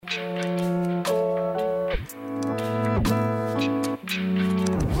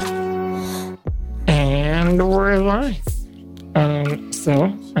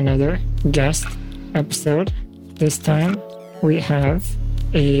another guest episode. This time we have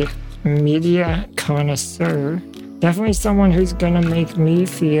a media connoisseur. Definitely someone who's gonna make me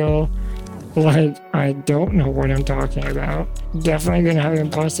feel like I don't know what I'm talking about. Definitely gonna have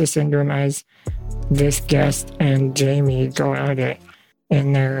imposter syndrome as this guest and Jamie go at it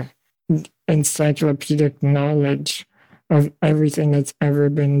in their encyclopedic knowledge of everything that's ever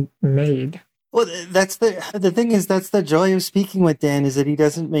been made. Well, that's the thing is, that's the joy of speaking with Dan, is that he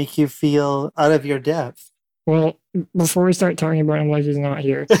doesn't make you feel out of your depth. Well, before we start talking about him like he's not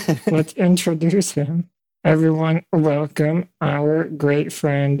here, let's introduce him. Everyone, welcome our great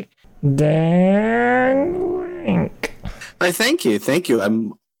friend, Dan Link. Thank you.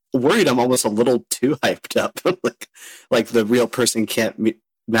 I'm worried I'm almost a little too hyped up. like the real person can't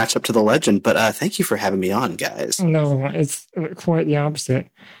match up to the legend, but thank you for having me on, guys. No, it's quite the opposite.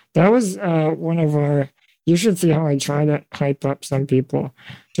 That was one of our... You should see how I try to hype up some people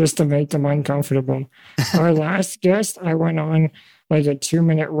just to make them uncomfortable. Our last guest, I went on like a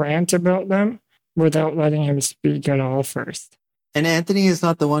 2-minute rant about them without letting him speak at all first. And Anthony is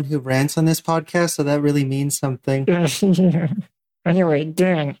not the one who rants on this podcast, so that really means something. Yeah. Anyway,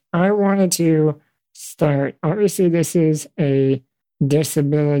 Dan, I wanted to start. Obviously, this is a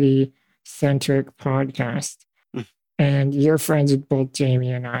disability-centric podcast, and you're friends with both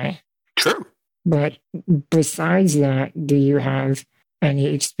Jamie and I. True. But besides that, do you have any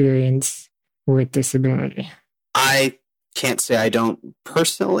experience with disability? I can't say I don't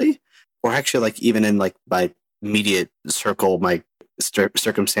personally, or actually like even in like my immediate circle, my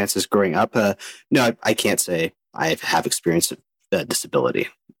circumstances growing up. No, I can't say I have experienced disability.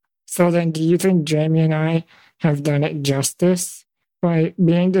 So then do you think Jamie and I have done it justice by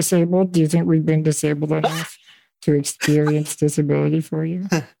being disabled? Do you think we've been disabled enough to experience disability for you?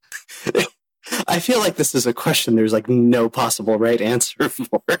 I feel like this is a question there's like no possible right answer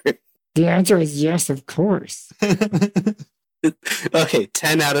for. The answer is yes, of course. Okay,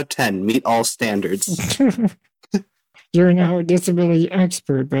 10 out of 10. Meet all standards. You're now a disability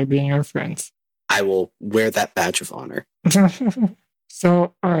expert by being our friends. I will wear that badge of honor.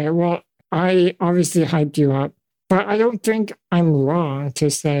 So, all right, well, I obviously hyped you up, but I don't think I'm wrong to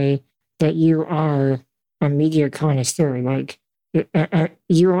say that you are a media connoisseur. Like,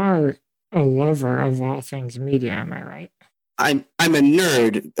 you are a lover of all things media, am I right? I'm a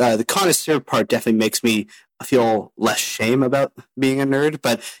nerd. The connoisseur part definitely makes me feel less shame about being a nerd.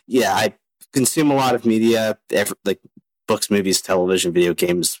 But yeah, I consume a lot of media, like books, movies, television, video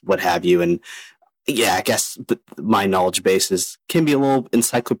games, what have you. And yeah, I guess my knowledge bases can be a little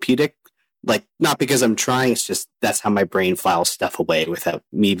encyclopedic. Like, not because I'm trying, it's just that's how my brain files stuff away without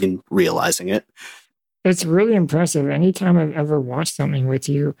me even realizing it. It's really impressive. Anytime I've ever watched something with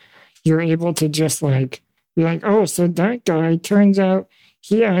you, you're able to just like be like, oh, so that guy, turns out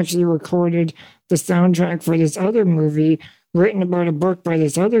he actually recorded the soundtrack for this other movie written about a book by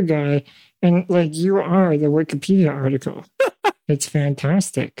this other guy. And like, you are the Wikipedia article. It's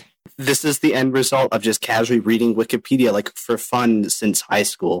fantastic. This is the end result of just casually reading Wikipedia, like for fun since high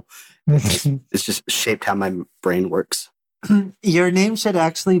school. It's just shaped how my brain works. Your name should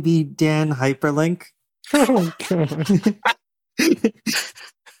actually be Dan Hyperlink. Oh, God.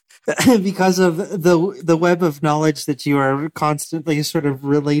 Because of the web of knowledge that you are constantly sort of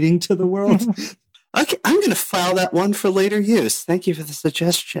relating to the world. Okay, I'm going to file that one for later use. Thank you for the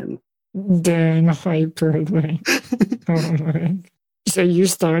suggestion. Dan Hyperlink. Oh my. So you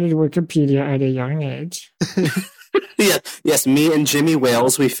started Wikipedia at a young age. Yeah, yes, me and Jimmy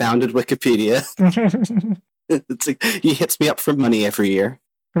Wales, we founded Wikipedia. It's like, he hits me up for money every year.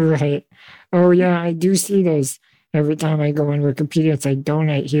 Right. Oh yeah, I do see those. Every time I go on Wikipedia, it's like,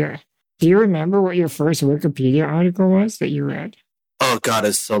 donate here. Do you remember what your first Wikipedia article was that you read? Oh, God,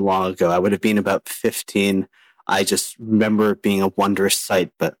 it's so long ago. I would have been about 15. I just remember it being a wondrous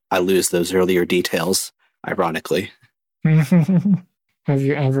sight, but I lose those earlier details, ironically. Have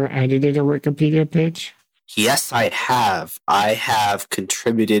you ever edited a Wikipedia page? Yes, I have. I have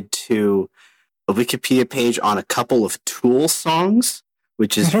contributed to a Wikipedia page on a couple of Tool songs,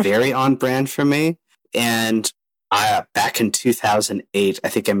 which is very on brand for me. And back in 2008, I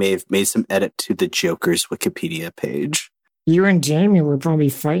think I may have made some edit to the Joker's Wikipedia page. You and Jamie were probably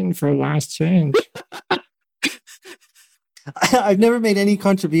fighting for last change. I've never made any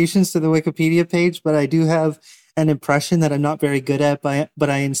contributions to the Wikipedia page, but I do have an impression that I'm not very good at, but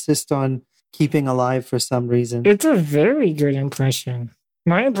I insist on keeping alive for some reason. It's a very good impression.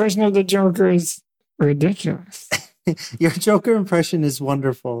 My impression of the Joker is ridiculous. Your Joker impression is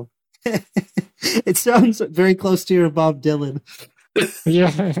wonderful. It sounds very close to your Bob Dylan.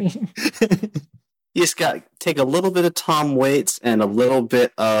 Yeah. You just got to take a little bit of Tom Waits and a little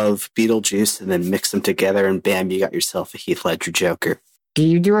bit of Beetlejuice and then mix them together, and bam, you got yourself a Heath Ledger Joker. Do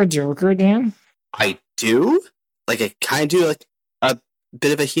you do a Joker, Dan? I do. Like, I kind of do like a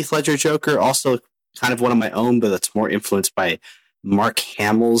bit of a Heath Ledger Joker, also kind of one of my own, but that's more influenced by Mark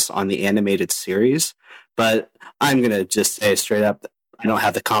Hamill's on the animated series. But I'm going to just say straight up, I don't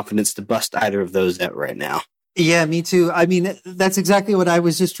have the confidence to bust either of those out right now. Yeah, me too. I mean, that's exactly what I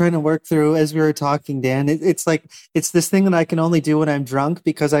was just trying to work through as we were talking, Dan. It's like, it's this thing that I can only do when I'm drunk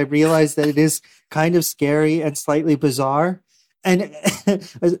because I realize that it is kind of scary and slightly bizarre. And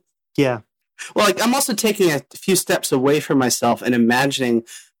yeah. Well, like, I'm also taking a few steps away from myself and imagining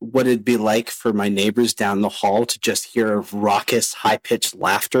what it'd be like for my neighbors down the hall to just hear raucous, high-pitched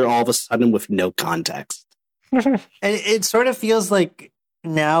laughter all of a sudden with no context. And it sort of feels like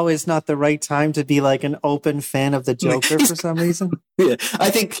now is not the right time to be like an open fan of the Joker for some reason. Yeah,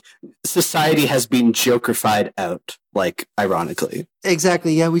 I think society has been Joker-fied out, like, ironically.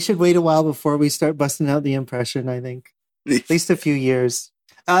 Exactly. Yeah, we should wait a while before we start busting out the impression, I think. At least a few years.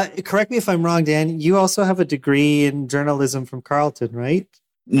 Correct me if I'm wrong, Dan. You also have a degree in journalism from Carleton, right?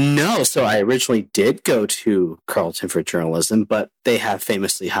 No, so I originally did go to Carleton for journalism, but they have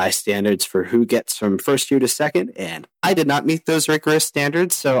famously high standards for who gets from first year to second, and I did not meet those rigorous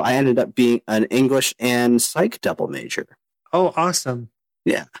standards, so I ended up being an English and psych double major. Oh, awesome.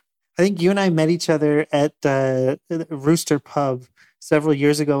 Yeah. I think you and I met each other at Rooster Pub several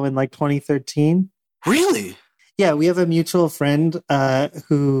years ago in like 2013. Really? Yeah, we have a mutual friend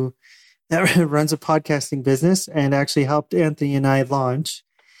who runs a podcasting business and actually helped Anthony and I launch.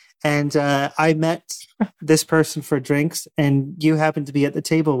 And I met this person for drinks, and you happened to be at the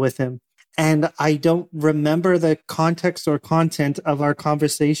table with him. And I don't remember the context or content of our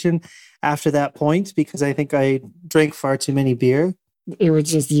conversation after that point because I think I drank far too many beer. It was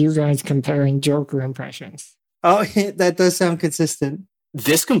just you guys comparing Joker impressions. Oh, that does sound consistent.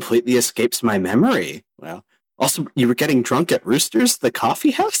 This completely escapes my memory. Well, also, you were getting drunk at Rooster's, the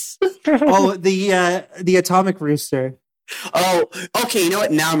coffee house? Oh, the Atomic Rooster. Oh, okay. You know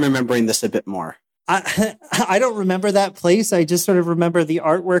what? Now I'm remembering this a bit more. I don't remember that place. I just sort of remember the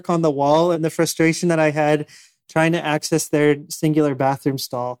artwork on the wall and the frustration that I had trying to access their singular bathroom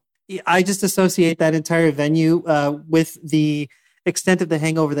stall. I just associate that entire venue with the extent of the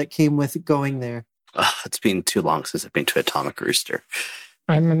hangover that came with going there. It's been too long since I've been to Atomic Rooster.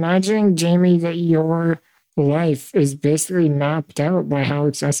 I'm imagining, Jamie, that your life is basically mapped out by how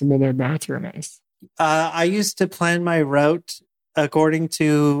accessible their bathroom is. I used to plan my route according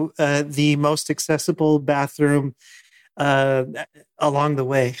to the most accessible bathroom along the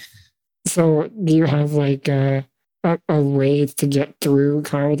way. So do you have like a way to get through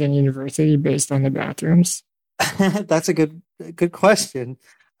Carleton University based on the bathrooms? That's a good question.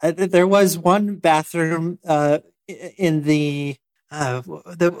 There was one bathroom in the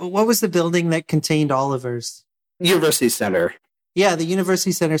what was the building that contained Oliver's? University Center. Yeah, the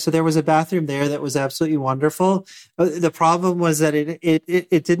University Center. So there was a bathroom there that was absolutely wonderful. The problem was that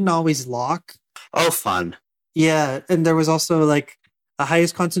it didn't always lock. Oh, fun. Yeah, and there was also like the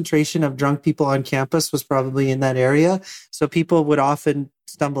highest concentration of drunk people on campus was probably in that area. So people would often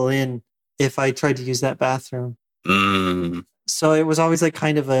stumble in if I tried to use that bathroom. So it was always like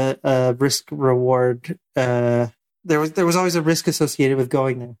kind of a risk reward. There was always a risk associated with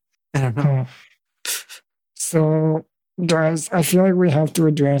going there. I don't know. So, guys, I feel like we have to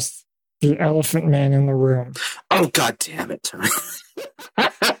address the elephant man in the room. Oh, God damn it.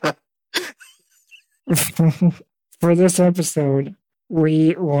 For this episode,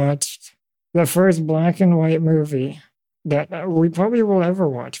 we watched the first black and white movie that we probably will ever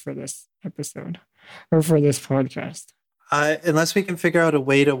watch for this episode or for this podcast. Unless we can figure out a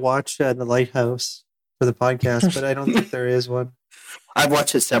way to watch The Lighthouse for the podcast, but I don't think there is one. I've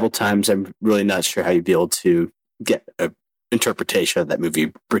watched it several times. I'm really not sure how you'd be able to get an interpretation of that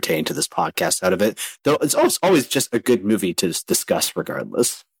movie pertaining to this podcast out of it. Though it's always just a good movie to discuss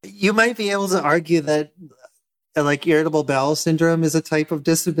regardless. You might be able to argue that like irritable bowel syndrome is a type of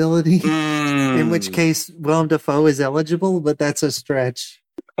disability, in which case Willem Dafoe is eligible, but that's a stretch.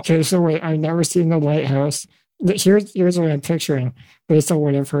 Okay, so wait, I've never seen The Lighthouse. Here's what I'm picturing based on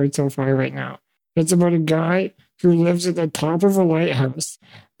what I've heard so far right now. It's about a guy who lives at the top of a lighthouse,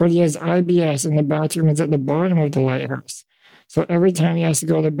 but he has IBS and the bathroom is at the bottom of the lighthouse. So every time he has to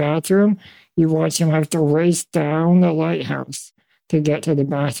go to the bathroom, you watch him have to race down the lighthouse to get to the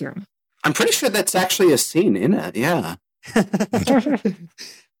bathroom. I'm pretty sure that's actually a scene in it, yeah.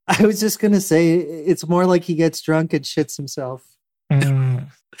 I was just going to say, it's more like he gets drunk and shits himself.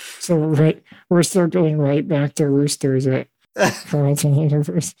 So we're circling right back to Roosters at Carleton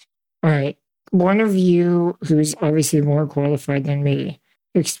University. All right, one of you, who's obviously more qualified than me,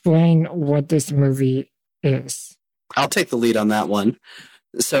 explain what this movie is. I'll take the lead on that one.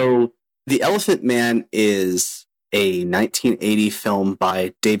 So, The Elephant Man is a 1980 film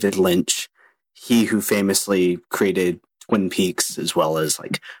by David Lynch. He who famously created Twin Peaks as well as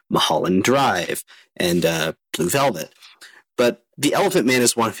like Mulholland Drive and Blue Velvet. But The Elephant Man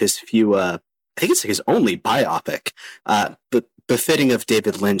is one of his few, I think it's like his only biopic, but befitting of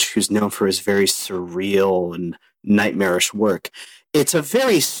David Lynch, who's known for his very surreal and nightmarish work. It's a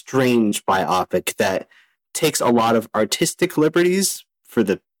very strange biopic that takes a lot of artistic liberties for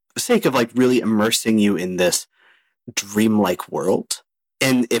the sake of like really immersing you in this dreamlike world.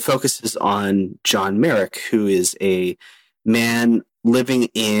 And it focuses on John Merrick, who is a man living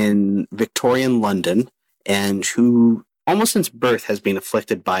in Victorian London and who almost since birth has been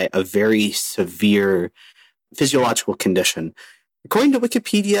afflicted by a very severe physiological condition. According to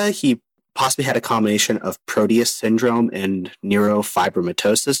Wikipedia, he possibly had a combination of Proteus syndrome and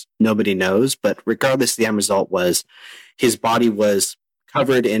neurofibromatosis. Nobody knows, but regardless, the end result was his body was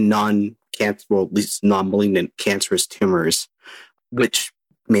covered in non-cancer, well, at least non-malignant cancerous tumors, which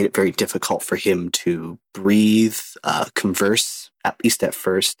made it very difficult for him to breathe, converse, at least at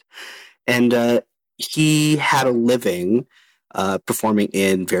first. And he had a living performing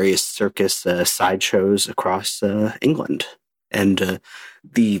in various circus sideshows across England. And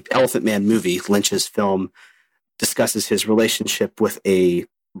the Elephant Man movie, Lynch's film, discusses his relationship with a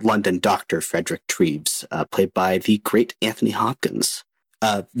London doctor, Frederick Treves, played by the great Anthony Hopkins.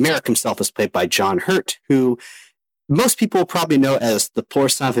 Merrick himself is played by John Hurt, who most people probably know as the poor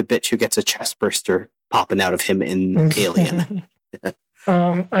son of a bitch who gets a chest burster popping out of him in Alien.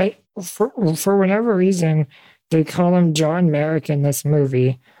 For whatever reason, they call him John Merrick in this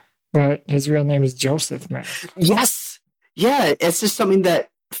movie, but his real name is Joseph Merrick. Yes! Yeah, it's just something that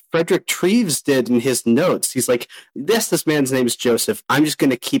Frederick Treves did in his notes. He's like, this man's name is Joseph. I'm just going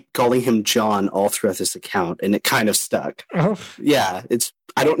to keep calling him John all throughout this account. And it kind of stuck. Oh. Yeah,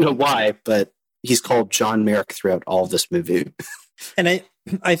 I don't know why, but he's called John Merrick throughout all of this movie. And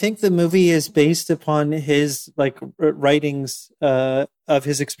I think the movie is based upon his like writings of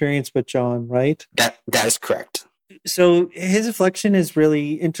his experience with John, right? That is correct. So his affliction is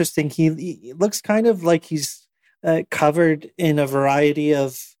really interesting. He looks kind of like he's covered in a variety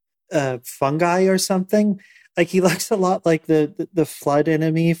of fungi or something. Like he looks a lot like the flood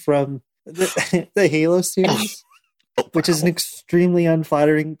enemy from the Halo series, which is an extremely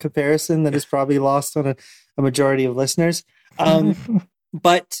unflattering comparison that is probably lost on a majority of listeners.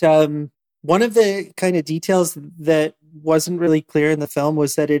 But one of the kind of details that wasn't really clear in the film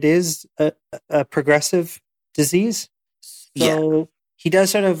was that it is a progressive disease. So he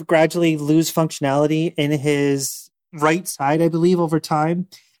does sort of gradually lose functionality in his right side, I believe, over time.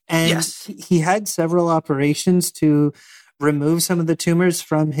 And he had several operations to remove some of the tumors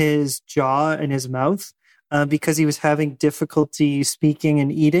from his jaw and his mouth because he was having difficulty speaking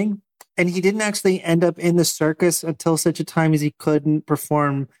and eating. And he didn't actually end up in the circus until such a time as he couldn't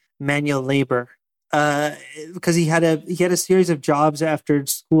perform manual labor. Because he had a series of jobs after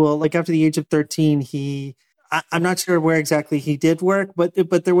school, like after the age of 13, I'm not sure where exactly he did work, but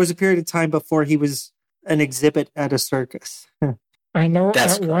there was a period of time before he was an exhibit at a circus. I know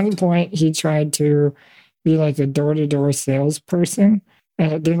at one point he tried to be like a door-to-door salesperson,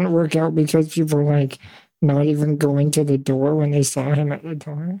 and it didn't work out because people were like not even going to the door when they saw him at the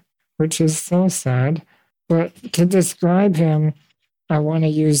door, which is so sad. But to describe him, I want to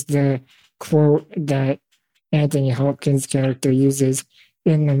use the quote that Anthony Hopkins' character uses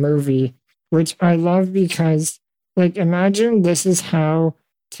in the movie, which I love because, like, imagine this is how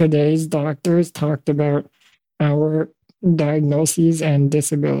today's doctors talked about our diagnoses and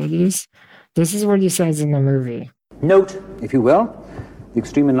disabilities. This is what he says in the movie. Note, if you will, the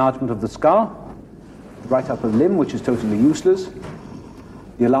extreme enlargement of the skull, the right upper limb, which is totally useless,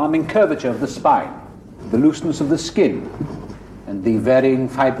 the alarming curvature of the spine, the looseness of the skin, and the varying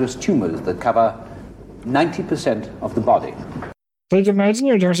fibrous tumors that cover 90% of the body. Like, imagine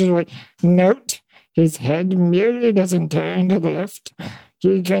your doctor's like, note, his head merely doesn't turn to the left.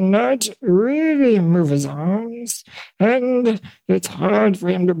 He cannot really move his arms, and it's hard for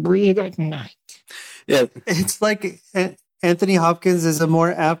him to breathe at night. Yeah, it's like Anthony Hopkins is a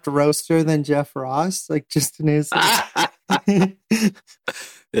more apt roaster than Jeff Ross, like just in his...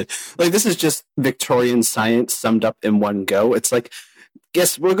 Like, this is just Victorian science summed up in one go. It's like,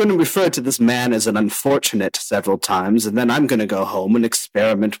 yes, we're going to refer to this man as an unfortunate several times, and then I'm going to go home and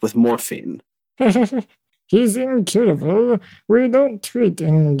experiment with morphine. He's incurable. We don't treat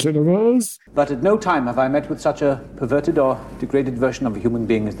incurables. But at no time have I met with such a perverted or degraded version of a human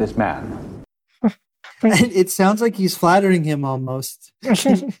being as this man. And it sounds like he's flattering him almost.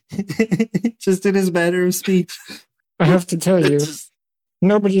 Just in his manner of speech. I have to tell you,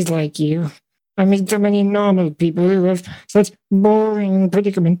 nobody's like you. I meet so many normal people who have such boring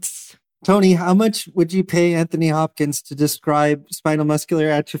predicaments. Tony, how much would you pay Anthony Hopkins to describe spinal muscular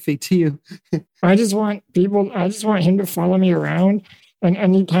atrophy to you? I just want him to follow me around, and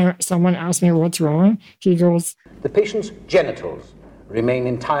anytime someone asks me what's wrong, he goes, The patient's genitals remain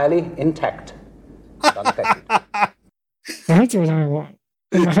entirely intact and unaffected. that's what I want.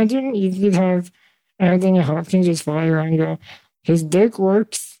 Imagine you could have Anthony Hopkins just fly around and go, his dick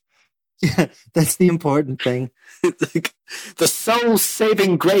works. Yeah, that's the important thing. The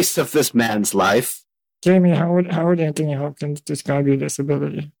soul-saving grace of this man's life. Jamie, how would Anthony Hopkins describe your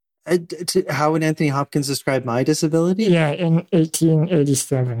disability? How would Anthony Hopkins describe my disability? Yeah, in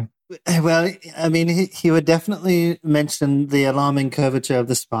 1887. Well, I mean, he would definitely mention the alarming curvature of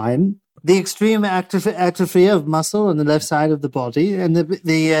the spine, the extreme atrophy of muscle on the left side of the body, and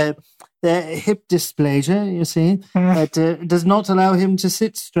the hip dysplasia, you see, that does not allow him to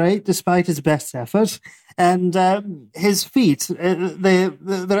sit straight despite his best effort. And his feet, they're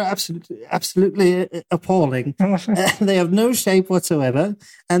absolutely appalling. They have no shape whatsoever,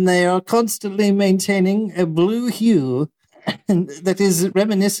 and they are constantly maintaining a blue hue that is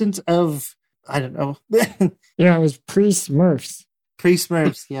reminiscent of, I don't know. Yeah, it was pre-Smurfs.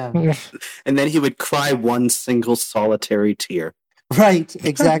 Pre-Smurfs, yeah. And then he would cry one single solitary tear. Right,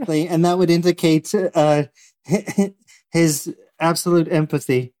 exactly. And that would indicate his absolute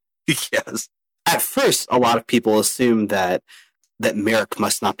empathy. Yes. At first, a lot of people assume that Merrick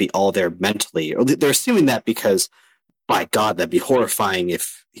must not be all there mentally. Or they're assuming that because, by God, that'd be horrifying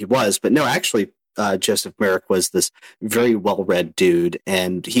if he was. But no, actually, Joseph Merrick was this very well-read dude,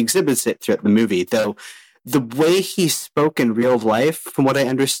 and he exhibits it throughout the movie, though the way he spoke in real life, from what I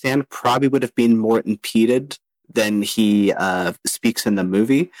understand, probably would have been more impeded than he speaks in the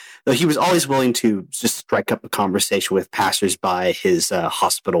movie. Though he was always willing to just strike up a conversation with passersby his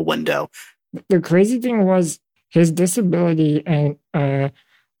hospital window. The crazy thing was his disability and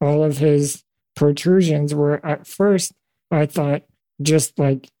all of his protrusions were at first, I thought, just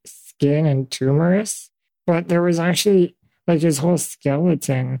like skin and tumorous. But there was actually, like, his whole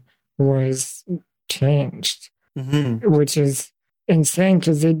skeleton was changed, which is insane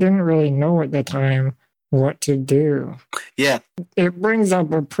because they didn't really know at the time what to do. Yeah. It brings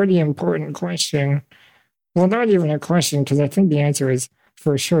up a pretty important question. Well, not even a question, because I think the answer is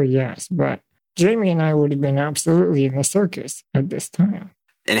for sure yes. But Jamie and I would have been absolutely in the circus at this time.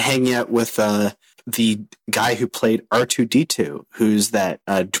 And hanging out with the guy who played R2-D2, who's that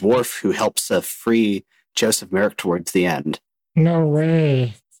dwarf who helps free Joseph Merrick towards the end. No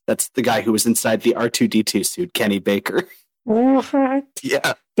way. That's the guy who was inside the R2-D2 suit, Kenny Baker. What?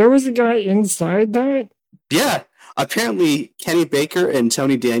 Yeah. There was a guy inside that? Yeah. Apparently, Kenny Baker and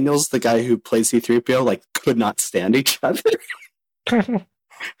Tony Daniels, the guy who played C-3PO, like, could not stand each other.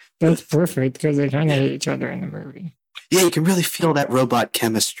 That's perfect, because they kind of hate each other in the movie. Yeah, you can really feel that robot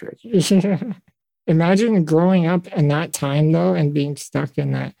chemistry. Yeah. Imagine growing up in that time, though, and being stuck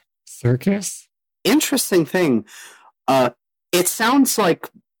in that circus. Interesting thing. It sounds like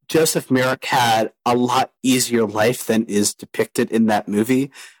Joseph Merrick had a lot easier life than is depicted in that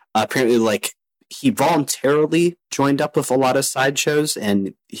movie. Apparently, like, he voluntarily joined up with a lot of sideshows,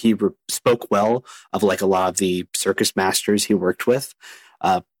 and he spoke well of, like, a lot of the circus masters he worked with.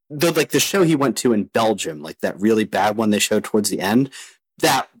 Though, like, the show he went to in Belgium, like that really bad one they showed towards the end,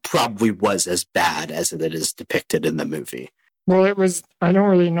 that probably was as bad as it is depicted in the movie. Well, it was, I don't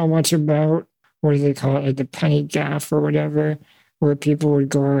really know much about, what do they call it, like the penny gaff or whatever, where people would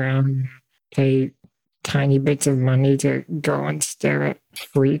go around and pay tiny bits of money to go and stare at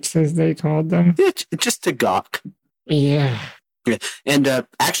freaks, as they called them. Just to gawk. Yeah. And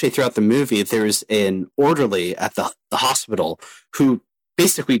actually, throughout the movie, there's an orderly at the hospital who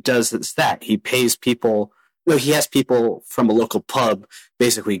basically does that. He pays people, he has people from a local pub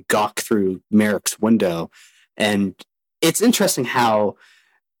basically gawk through Merrick's window. And it's interesting how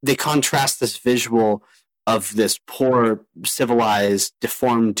they contrast this visual of this poor, civilized,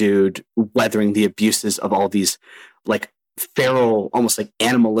 deformed dude weathering the abuses of all these, like, feral, almost like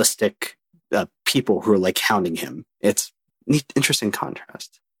animalistic people who are, like, hounding him. It's neat, interesting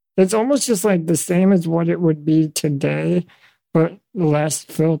contrast. It's almost just like the same as what it would be today, but less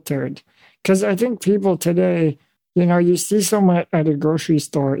filtered. Because I think people today, you know, you see someone at a grocery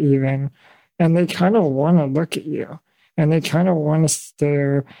store even, and they kind of want to look at you, and they kind of want to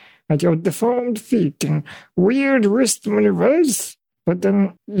stare at your deformed feet and weird wrist maneuvers. But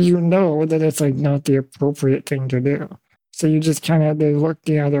then you know that it's, like, not the appropriate thing to do. So you just kind of, they look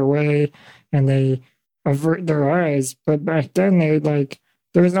the other way, and they avert their eyes. But back then,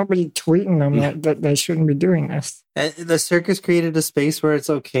 there was nobody tweeting them that they shouldn't be doing this. And the circus created a space where it's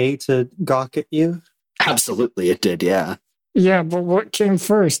okay to gawk at you. Absolutely, it did. Yeah. Yeah, but what came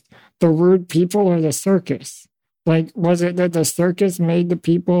first, the rude people or the circus? Like, was it that the circus made the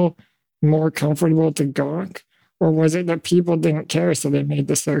people more comfortable to gawk? Or was it that people didn't care, so they made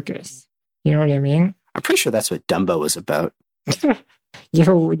the circus? You know what I mean? I'm pretty sure that's what Dumbo was about.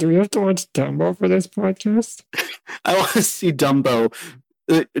 Yo, do we have to watch Dumbo for this podcast? I want to see Dumbo,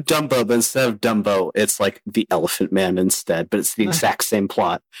 but instead of Dumbo, it's like the Elephant Man instead. But it's the exact same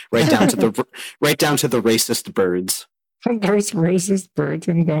plot, right down to the racist birds. There's racist birds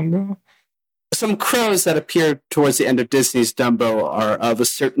in Dumbo. Some crows that appear towards the end of Disney's Dumbo are of a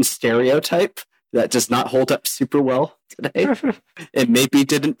certain stereotype that does not hold up super well today. It maybe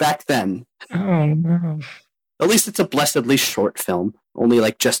didn't back then. Oh, no. At least it's a blessedly short film, only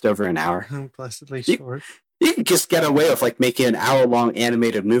like just over an hour. Blessedly short. You could just get away with like making an hour-long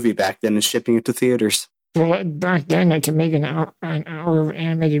animated movie back then and shipping it to theaters. Well, back then, to make an hour of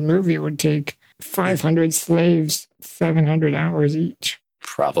animated movie would take 500 slaves, 700 hours each.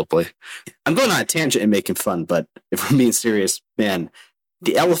 Probably. I'm going on a tangent and making fun, but if we're being serious, man,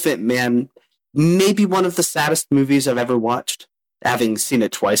 The Elephant Man, maybe one of the saddest movies I've ever watched, having seen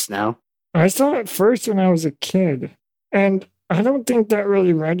it twice now. I saw it first when I was a kid, and I don't think that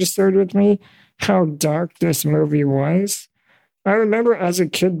really registered with me how dark this movie was. I remember as a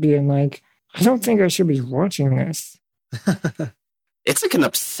kid being like, I don't think I should be watching this. It's like an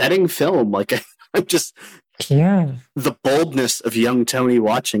upsetting film. Like, I'm just... Yeah. The boldness of young Tony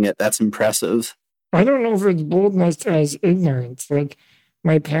watching it, that's impressive. I don't know if it's boldness as ignorance. Like,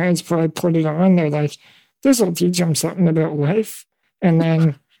 my parents probably put it on. They're like, this will teach them something about life. And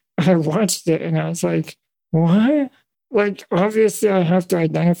then I watched it and I was like, what? Like, obviously I have to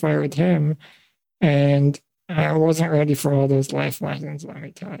identify with him. And I wasn't ready for all those life lessons, let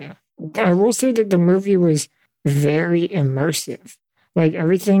me tell you. I will say that the movie was very immersive. Like,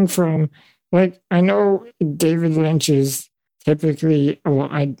 everything from... Like, I know David Lynch is typically, well,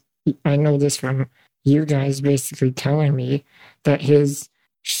 I know this from you guys basically telling me that his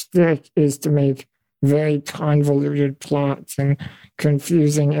shtick is to make very convoluted plots and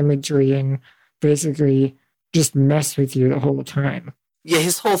confusing imagery and basically just mess with you the whole time. Yeah,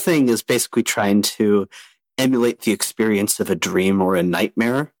 his whole thing is basically trying to emulate the experience of a dream or a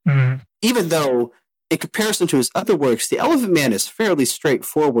nightmare. Mm. Even though, in comparison to his other works, The Elephant Man is fairly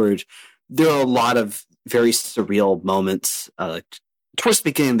straightforward. There are a lot of very surreal moments. Towards the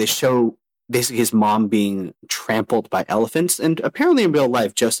beginning, they show basically his mom being trampled by elephants. And apparently in real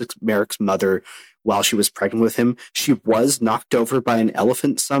life, Joseph Merrick's mother, while she was pregnant with him, she was knocked over by an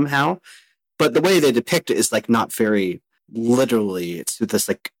elephant somehow. But the way they depict it is like not very literally. It's this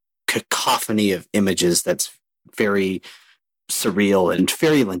like cacophony of images that's very surreal and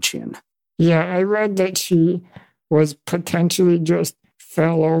very Lynchian. Yeah, I read that she was potentially just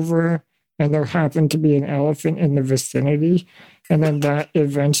fell over and there happened to be an elephant in the vicinity. And then that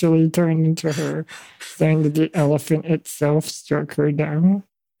eventually turned into her saying that the elephant itself struck her down.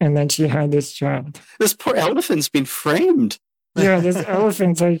 And then she had this child. This poor elephant's been framed. Yeah, this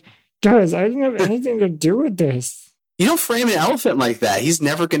elephant's like, guys, I didn't have anything to do with this. You don't frame an elephant like that. He's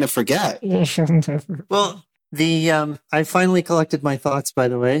never going to forget. Yeah, he'll never. Well, I finally collected my thoughts, by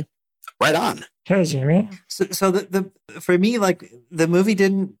the way. Right on. Hey, Jimmy. So the for me, like, the movie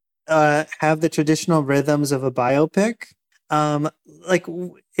didn't have the traditional rhythms of a biopic. Like,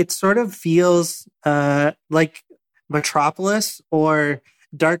 it sort of feels like Metropolis or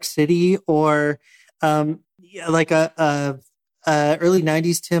Dark City or like a early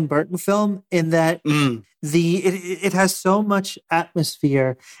 90s Tim Burton film, in that it has so much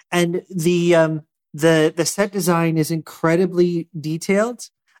atmosphere, and the set design is incredibly detailed.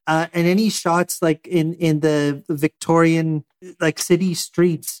 And any shots like in the Victorian like city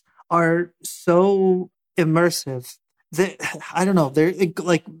streets are so immersive. I don't know, they're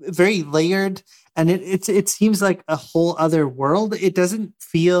like very layered, and it seems like a whole other world. It doesn't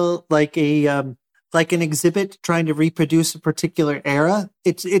feel like a like an exhibit trying to reproduce a particular era.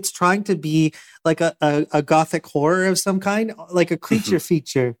 It's trying to be like a gothic horror of some kind, like a creature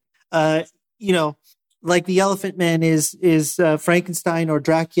feature. You know, like the Elephant Man is Frankenstein or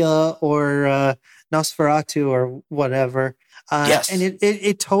Dracula or Nosferatu or whatever. Yes. And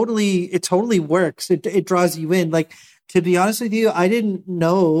it totally works. It draws you in. Like, to be honest with you, I didn't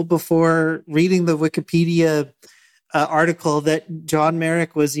know before reading the Wikipedia article that John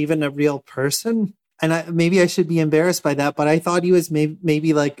Merrick was even a real person. And maybe I should be embarrassed by that, but I thought he was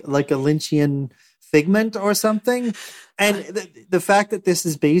maybe like a Lynchian figment or something. And the fact that this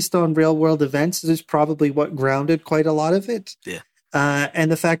is based on real world events is probably what grounded quite a lot of it. Yeah.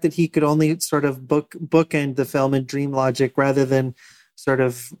 And the fact that he could only sort of bookend the film in dream logic rather than sort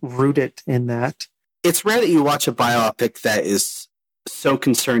of root it in that. It's rare that you watch a biopic that is so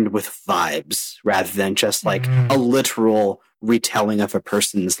concerned with vibes rather than just like a literal retelling of a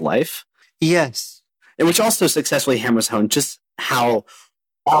person's life. Yes. And which also successfully hammers home just how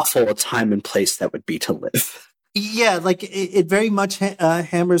awful a time and place that would be to live. Yeah, like it very much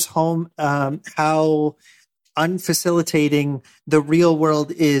hammers home how unfacilitating the real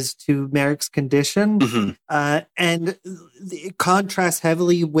world is to Merrick's condition. And it contrasts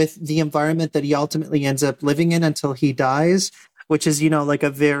heavily with the environment that he ultimately ends up living in until he dies, which is, like a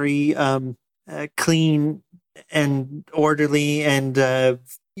very clean and orderly and,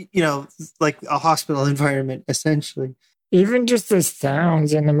 like a hospital environment, essentially. Even just the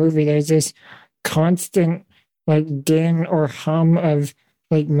sounds in the movie, there's this constant like din or hum of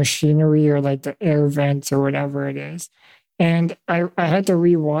like machinery or like the air vents or whatever it is. And I had to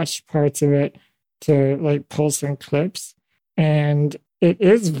rewatch parts of it to like pull some clips. And it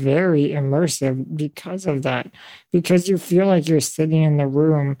is very immersive because of that. Because you feel like you're sitting in the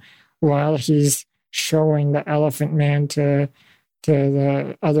room while he's showing the Elephant Man to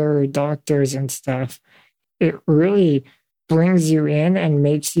the other doctors and stuff. It really brings you in and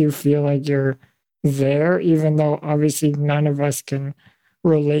makes you feel like you're there, even though obviously none of us can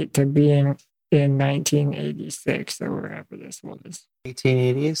relate to being in 1986 or wherever this was.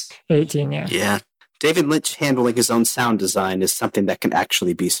 1880s? 18, yeah. Yeah. David Lynch handling his own sound design is something that can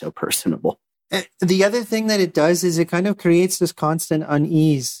actually be so personable. The other thing that it does is it kind of creates this constant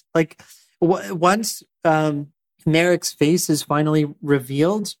unease. Like once Merrick's face is finally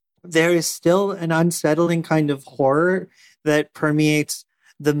revealed, there is still an unsettling kind of horror that permeates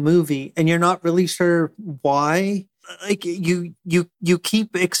the movie, and you're not really sure why. Like you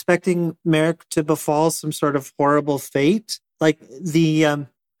keep expecting Merrick to befall some sort of horrible fate. Like the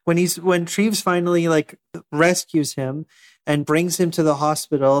when Treves finally like rescues him and brings him to the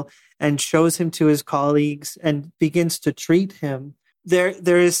hospital and shows him to his colleagues and begins to treat him, there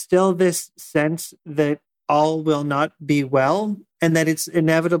is still this sense that all will not be well, and that it's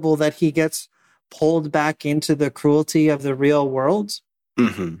inevitable that he gets pulled back into the cruelty of the real world.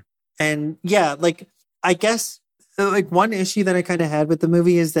 And yeah, like I guess like one issue that I kind of had with the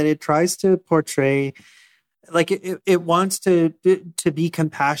movie is that it tries to portray, like it wants to be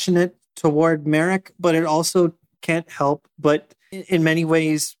compassionate toward Merrick, but it also can't help but in many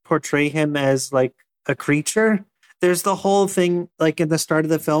ways portray him as like a creature. There's the whole thing like in the start of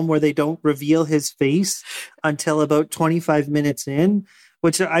the film where they don't reveal his face until about 25 minutes in,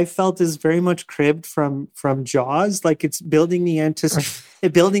 which I felt is very much cribbed from Jaws. Like it's building the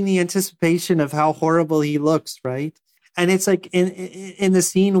anticipation of how horrible he looks, right? And it's like in the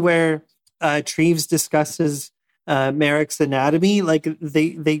scene where Treves discusses Merrick's anatomy, like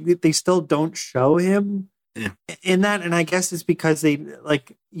they still don't show him in that, and I guess it's because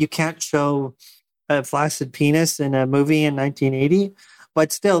you can't show a flaccid penis in a movie in 1980,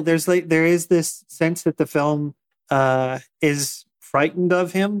 but still there is this sense that the film is frightened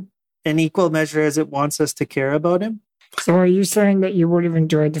of him in equal measure as it wants us to care about him. So are you saying that you would have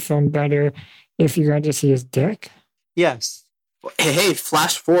enjoyed the film better if you got to see his dick? Yes. Hey,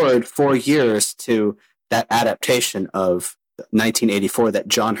 flash forward 4 years to that adaptation of 1984 that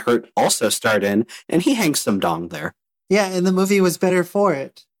John Hurt also starred in, and he hangs some dong there. Yeah, and the movie was better for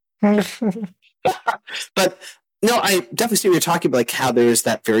it. But no, I definitely see what you're talking about, like how there's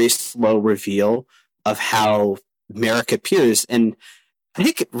that very slow reveal of how Merrick appears. And I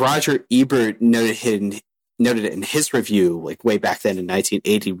think Roger Ebert noted it in his review, like way back then in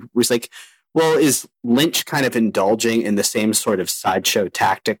 1980, was like, well, is Lynch kind of indulging in the same sort of sideshow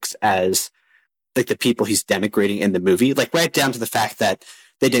tactics as like the people he's denigrating in the movie? Like right down to the fact that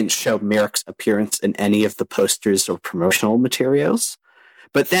they didn't show Merrick's appearance in any of the posters or promotional materials.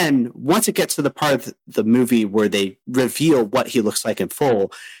 But then once it gets to the part of the movie where they reveal what he looks like in full,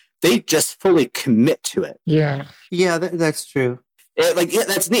 they just fully commit to it. Yeah. Yeah, that's true.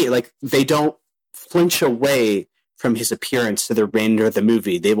 That's neat. Like they don't flinch away from his appearance to the remainder of the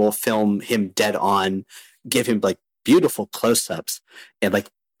movie. They will film him dead on, give him like beautiful close-ups. And like,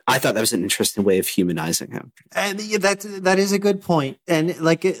 I thought that was an interesting way of humanizing him. And that is a good point. And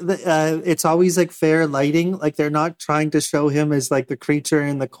like it's always like fair lighting. Like they're not trying to show him as like the creature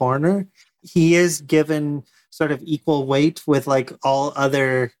in the corner. He is given sort of equal weight with like all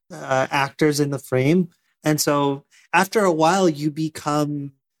other actors in the frame. And so after a while, you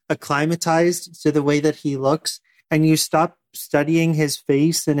become acclimatized to the way that he looks. and you stop studying his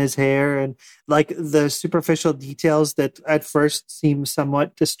face and his hair and like the superficial details that at first seem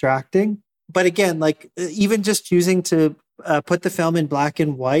somewhat distracting. But again, like even just choosing to put the film in black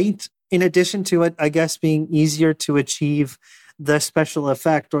and white, in addition to it, I guess being easier to achieve the special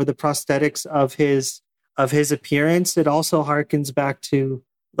effect or the prosthetics of his appearance, it also harkens back to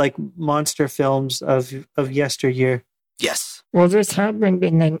like monster films of yesteryear. Yes. Well, this happened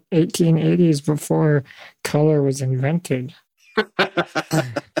in the 1880s before color was invented.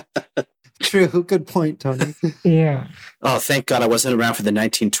 True. Good point, Tony. Yeah. Oh, thank God I wasn't around for the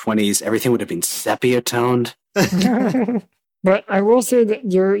 1920s. Everything would have been sepia toned. But I will say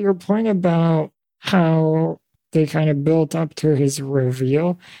that your point about how they kind of built up to his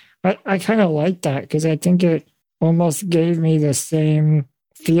reveal, I kind of like that because I think it almost gave me the same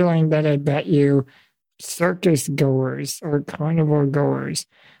feeling that I bet you circus goers or carnival goers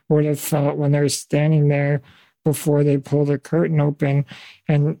would have felt when they're standing there before they pull the curtain open,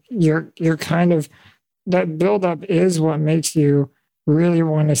 and you're kind of, that buildup is what makes you really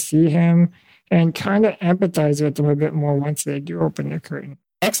want to see him and kind of empathize with them a bit more once they do open the curtain.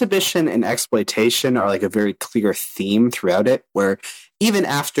 Exhibition and exploitation are like a very clear theme throughout it, where even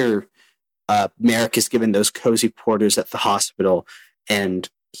after Merrick is given those cozy quarters at the hospital and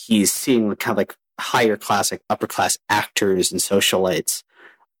he's seeing kind of like higher class, like upper class actors and socialites,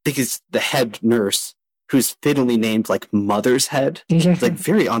 because the head nurse, who's fittingly named like Mother's Head, like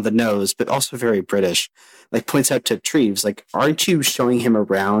very on the nose, but also very British, like points out to Treves, like, aren't you showing him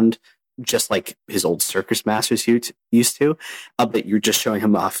around just like his old circus masters used to? But you're just showing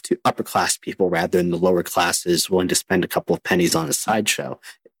him off to upper class people rather than the lower classes willing to spend a couple of pennies on a sideshow.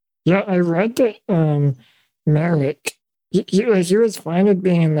 Yeah, I read that Merrick, he was fine with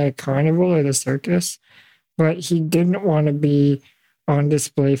being in the carnival or the circus, but he didn't want to be on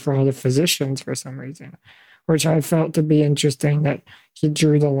display for all the physicians for some reason, which I felt to be interesting that he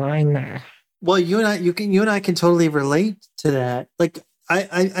drew the line there. Well, you and I can totally relate to that. Like,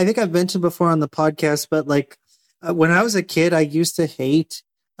 I think I've mentioned before on the podcast, but like when I was a kid, I used to hate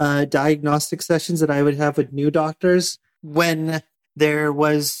diagnostic sessions that I would have with new doctors when there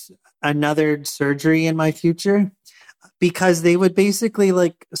was another surgery in my future, because they would basically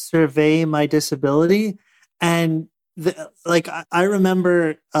like survey my disability. And I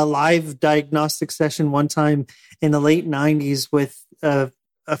remember a live diagnostic session one time in the late 90s with a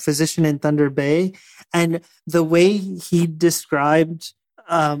physician in Thunder Bay, and the way he described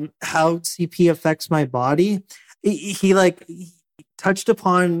how CP affects my body, he touched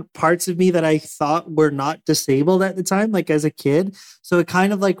upon parts of me that I thought were not disabled at the time, like as a kid. So it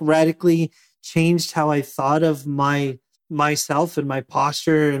kind of like radically changed how I thought of myself and my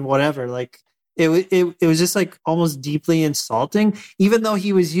posture and whatever. Like it was just like almost deeply insulting, even though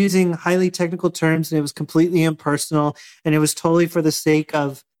he was using highly technical terms and it was completely impersonal and it was totally for the sake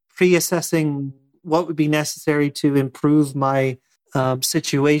of pre-assessing what would be necessary to improve my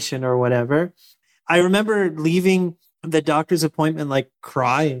situation or whatever. I remember leaving the doctor's appointment like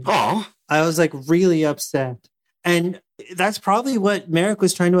crying. Oh, I was like really upset. And that's probably what Merrick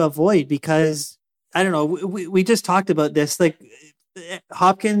was trying to avoid, because I don't know, we just talked about this, like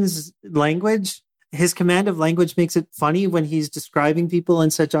Hopkins' language, his command of language makes it funny when he's describing people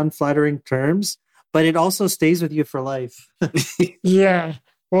in such unflattering terms, but it also stays with you for life. Yeah.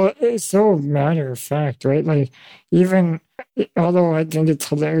 Well, it's so matter of fact, right? Like, even, although I think it's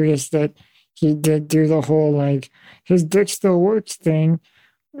hilarious that he did do the whole, like, his dick still works thing.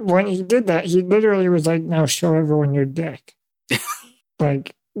 When he did that, he literally was like, now show everyone your dick.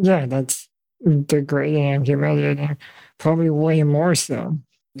 Like, yeah, that's degrading and humiliating. Probably way more so.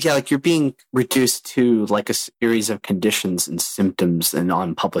 yeah, like you're being reduced to like a series of conditions and symptoms and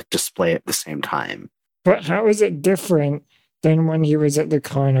on public display at the same time. But how is it different than when he was at the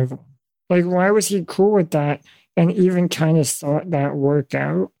carnival? Like, why was he cool with that and even kind of sought that work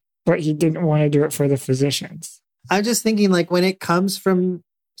out, but he didn't want to do it for the physicians? I'm just thinking, like, when it comes from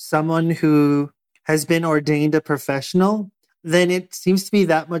someone who has been ordained a professional, then it seems to be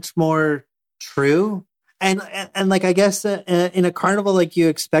that much more true. And like, I guess in a carnival, like, you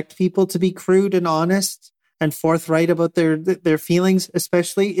expect people to be crude and honest and forthright about their feelings,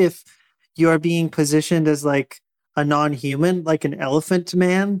 especially if you are being positioned as like a non-human, like an elephant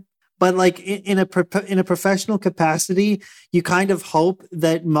man. But like in a professional capacity, you kind of hope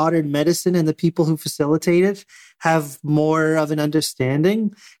that modern medicine and the people who facilitate it have more of an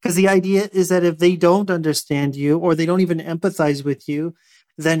understanding. Because the idea is that if they don't understand you or they don't even empathize with you,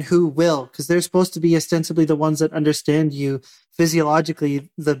 then who will? Because they're supposed to be ostensibly the ones that understand you physiologically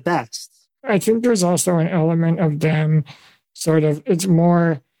the best. I think there's also an element of them sort of, it's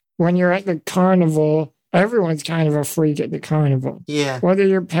more when you're at the carnival, everyone's kind of a freak at the carnival. Yeah. Whether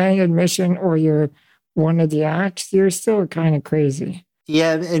you're paying admission or you're one of the acts, you're still kind of crazy.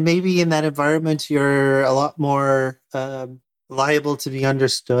 Yeah, and maybe in that environment, you're a lot more liable to be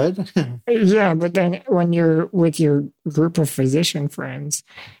understood. Yeah, but then when you're with your group of physician friends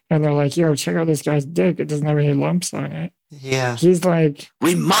and they're like, yo, check out this guy's dick, it doesn't have any lumps on it. Yeah. He's like,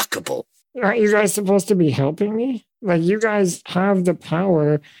 Remarkable. aren't you guys supposed to be helping me? Like, you guys have the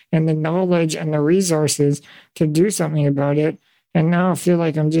power and the knowledge and the resources to do something about it. And now I feel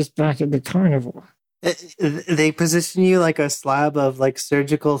like I'm just back at the carnival. They position you like a slab of like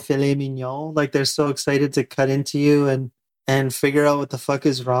surgical filet mignon. Like they're so excited to cut into you and figure out what the fuck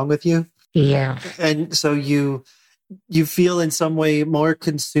is wrong with you. Yeah. And so you feel in some way more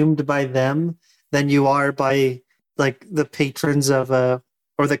consumed by them than you are by like the patrons of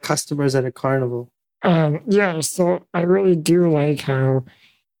or the customers at a carnival. Yeah, so I really do like how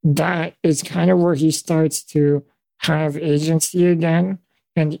that is kind of where he starts to have agency again.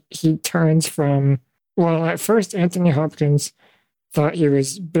 And he turns from, well, at first, Anthony Hopkins thought he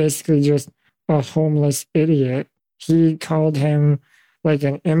was basically just a homeless idiot. He called him like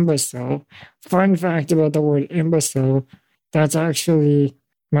an imbecile. Fun fact about the word imbecile, that's actually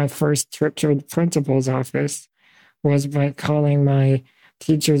my first trip to the principal's office was by calling my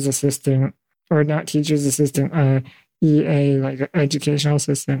teacher's assistant, or not teacher's assistant, EA, like educational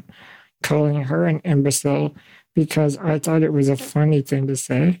assistant, calling her an imbecile because I thought it was a funny thing to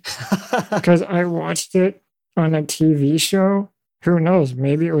say. Because I watched it on a TV show. Who knows?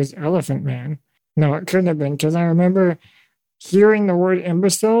 Maybe it was Elephant Man. No, it couldn't have been, because I remember hearing the word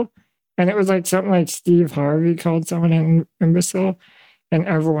imbecile, and it was like something like Steve Harvey called someone an imbecile, and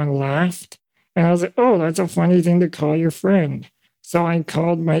everyone laughed. And I was like, oh, that's a funny thing to call your friend. So I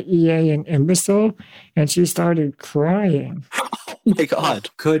called my EA an imbecile, and she started crying. Oh my God.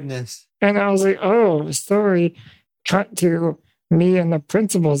 Goodness. And I was like, oh, sorry. Cut to me in the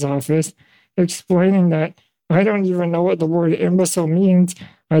principal's office explaining that I don't even know what the word imbecile means.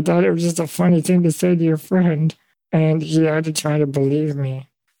 I thought it was just a funny thing to say to your friend. And he had to try to believe me.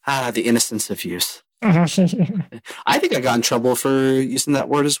 The innocence of youth. I think I got in trouble for using that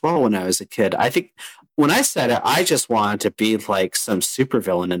word as well when I was a kid. I think when I said it, I just wanted to be like some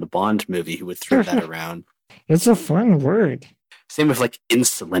supervillain in a Bond movie who would throw that around. It's a fun word. Same with like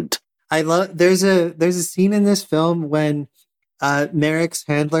insolent. I love. There's a scene in this film when Merrick's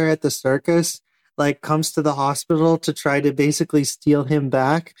handler at the circus like comes to the hospital to try to basically steal him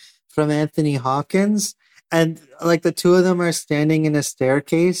back from Anthony Hopkins. And like the two of them are standing in a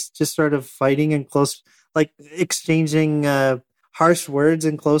staircase, just sort of fighting in close, like exchanging harsh words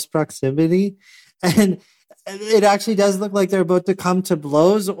in close proximity. And it actually does look like they're about to come to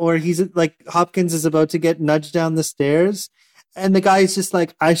blows, or he's like Hopkins is about to get nudged down the stairs. And the guy's just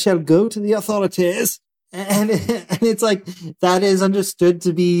like, I shall go to the authorities. And it's like, that is understood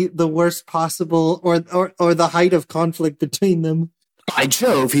to be the worst possible or the height of conflict between them. By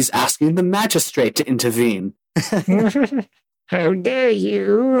Jove, he's asking the magistrate to intervene. How dare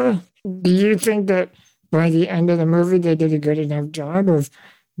you? Do you think that by the end of the movie, they did a good enough job of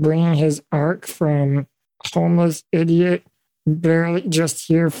bringing his arc from homeless idiot, barely just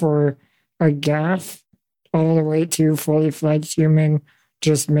here for a gaffe, all the way to fully fledged human,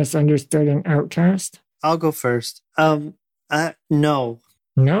 just misunderstood and outcast? I'll go first. No.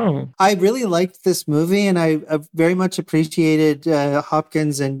 No. I really liked this movie, and I very much appreciated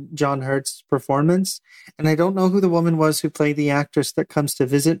Hopkins and John Hurt's performance. And I don't know who the woman was who played the actress that comes to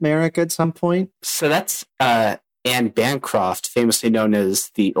visit Merrick at some point. So that's Anne Bancroft, famously known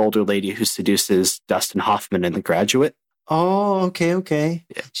as the older lady who seduces Dustin Hoffman in The Graduate. Oh, okay.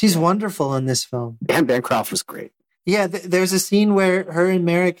 Yeah. She's wonderful in this film. Anne Bancroft was great. Yeah, there's a scene where her and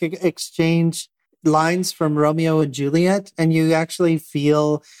Merrick exchange lines from Romeo and Juliet, and you actually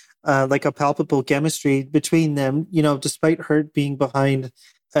feel like a palpable chemistry between them, you know, despite Hurt being behind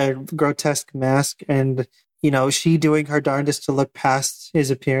a grotesque mask and, you know, she doing her darndest to look past his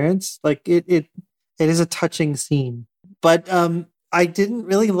appearance. Like it is a touching scene. But I didn't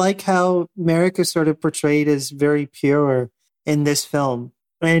really like how Merrick is sort of portrayed as very pure in this film.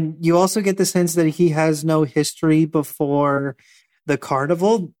 And you also get the sense that he has no history before the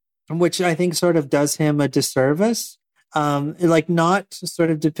carnival, which I think sort of does him a disservice. Like not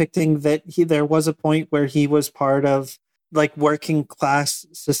sort of depicting that there was a point where he was part of like working class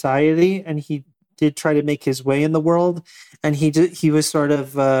society and he did try to make his way in the world. And he was sort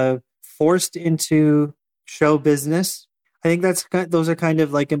of forced into show business. I think those are kind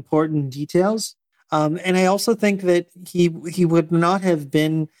of like important details. And I also think that he would not have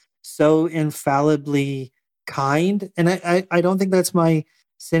been so infallibly kind. And I don't think that's my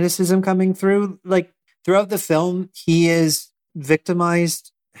cynicism coming through. Like throughout the film, he is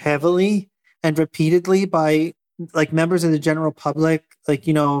victimized heavily and repeatedly by like members of the general public, like,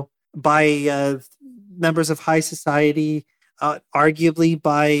 you know, by members of high society, arguably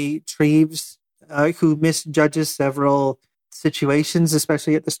by Treves, who misjudges several situations,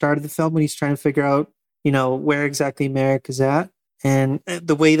 especially at the start of the film when he's trying to figure out, you know, where exactly Merrick is at, and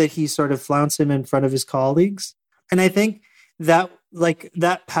the way that he sort of flaunts him in front of his colleagues. And I think that like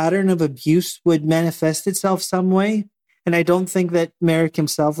that pattern of abuse would manifest itself some way. And I don't think that Merrick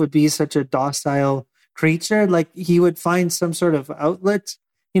himself would be such a docile creature. Like he would find some sort of outlet,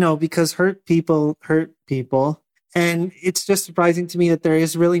 you know, because hurt people hurt people. And it's just surprising to me that there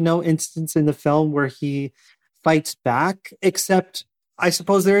is really no instance in the film where he fights back, except I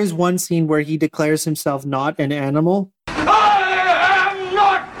suppose there is one scene where he declares himself not an animal. I am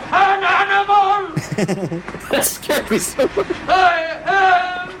not an animal! That scared me so much. I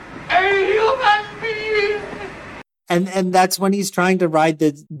am a human being! And that's when he's trying to ride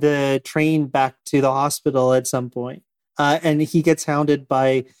the train back to the hospital at some point. And he gets hounded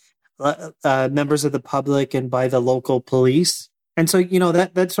by members of the public and by the local police. And so, you know,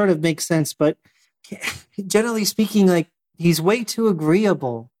 that sort of makes sense. But generally speaking, like, he's way too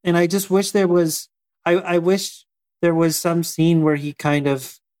agreeable. And I just wish there was, I wish there was some scene where he kind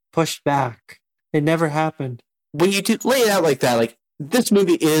of pushed back. It never happened. When you lay it out like that, like, this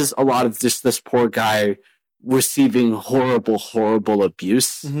movie is a lot of just this poor guy receiving horrible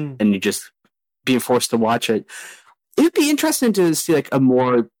abuse, and you just being forced to watch it. It'd be interesting to see like a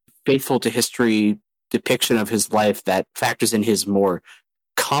more faithful to history depiction of his life that factors in his more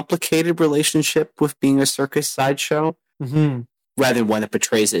complicated relationship with being a circus sideshow, rather than one that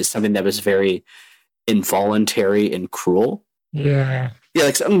portrays it as something that was very involuntary and cruel. Yeah,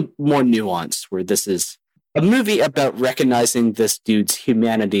 like something more nuanced, where this is a movie about recognizing this dude's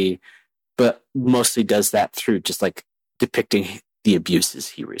humanity, but mostly does that through just like depicting the abuses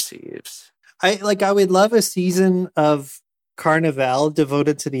he receives. I would love a season of Carnival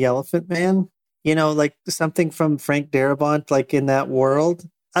devoted to the Elephant Man, you know, like something from Frank Darabont, like in that world.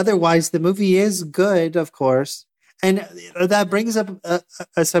 Otherwise, the movie is good, of course. And that brings up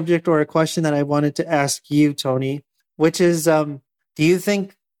a subject or a question that I wanted to ask you, Tony, which is, do you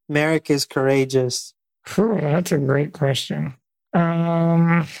think Merrick is courageous? Cool, that's a great question.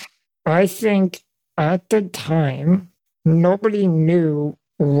 I think at the time, nobody knew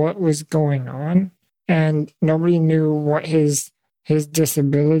what was going on, and nobody knew what his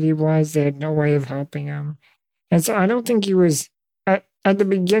disability was. They had no way of helping him. And so I don't think he was, at the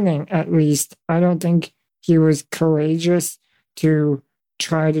beginning at least, I don't think he was courageous to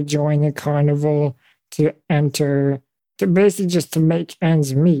try to join the carnival, to enter, to basically just to make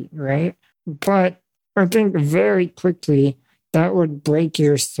ends meet, right? But I think very quickly that would break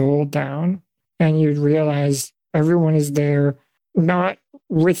your soul down, and you'd realize everyone is there, not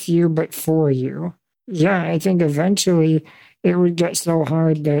with you, but for you. Yeah, I think eventually it would get so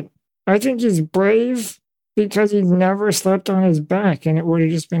hard that I think he's brave because he never slept on his back, and it would have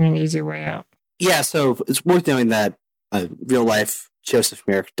just been an easy way out. Yeah, so it's worth knowing that real life Joseph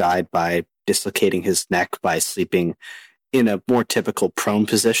Merrick died by dislocating his neck by sleeping in a more typical prone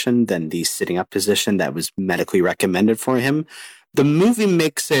position than the sitting up position that was medically recommended for him. The movie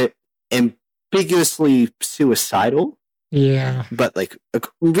makes it ambiguously suicidal. Yeah. But like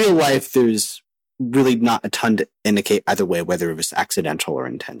in real life, there's really not a ton to indicate either way, whether it was accidental or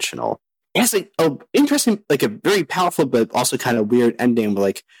intentional. It's like interesting, like a very powerful, but also kind of weird ending. Where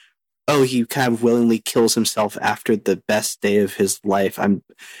like, oh, he kind of willingly kills himself after the best day of his life. I'm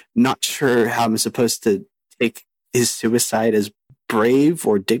not sure how I'm supposed to take his suicide as brave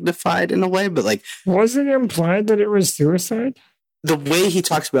or dignified in a way, but like, was it implied that it was suicide? The way he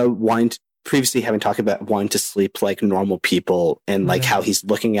talks about previously having talked about wanting to sleep like normal people, and like how he's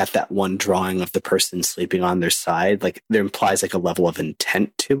looking at that one drawing of the person sleeping on their side, like there implies like a level of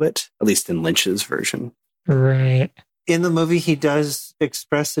intent to it, at least in Lynch's version. Right. In the movie, he does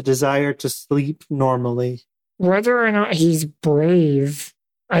express a desire to sleep normally. Whether or not he's brave,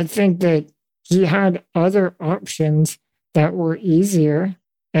 I think that he had other options that were easier,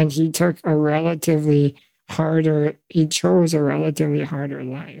 and he chose a relatively harder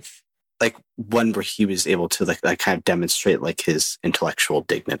life. Like one where he was able to like kind of demonstrate like his intellectual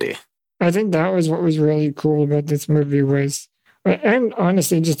dignity. I think that was what was really cool about this movie was, and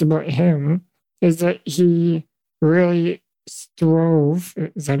honestly just about him, is that he really strove,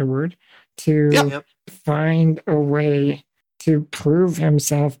 is that a word? To find a way to prove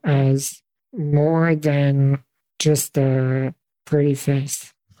himself as more than just a pretty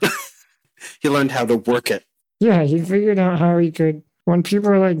face. He learned how to work it. Yeah, he figured out how he could, when people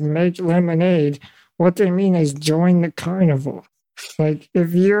are like, make lemonade, what they mean is join the carnival. Like,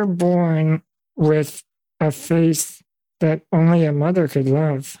 if you're born with a face that only a mother could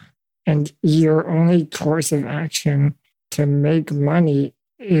love, and your only course of action to make money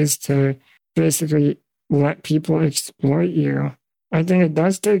is to basically let people exploit you, I think it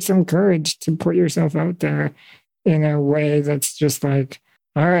does take some courage to put yourself out there in a way that's just like,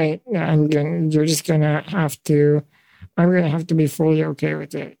 all right, I'm gonna have to be fully okay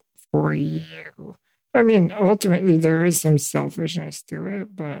with it for you. I mean, ultimately there is some selfishness to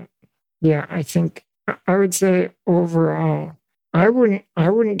it, but yeah, I think I would say overall, I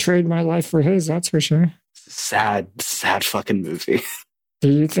wouldn't trade my life for his, that's for sure. Sad fucking movie. Do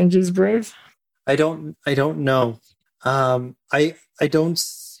you think he's brave? I don't know. I don't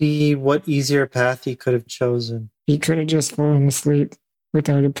see what easier path he could have chosen. He could have just fallen asleep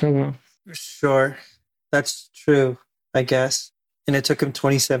without a pillow. Sure, that's true, I guess. And it took him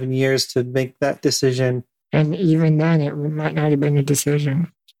 27 years to make that decision. And even then, it might not have been a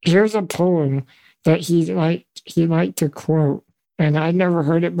decision. Here's a poem that he liked to quote, and I'd never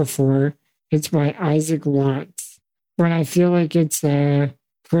heard it before. It's by Isaac Watts, but I feel like it's a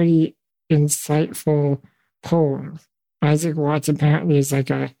pretty insightful poem. Isaac Watts apparently is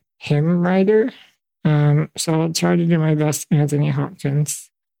like a hymn writer. So I'll try to do my best, Anthony Hopkins,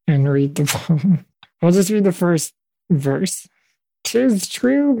 and read the poem. I'll just read the first verse. "'Tis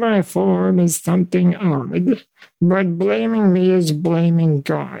true my form is something odd, but blaming me is blaming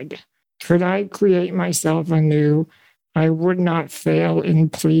God. Could I create myself anew, I would not fail in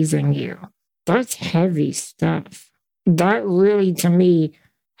pleasing you." That's heavy stuff. That really, to me,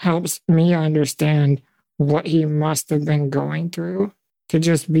 helps me understand what he must have been going through to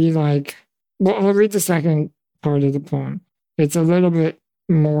just be like, well, I'll read the second part of the poem. It's a little bit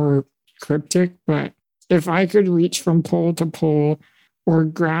more cryptic, but if I could reach from pole to pole or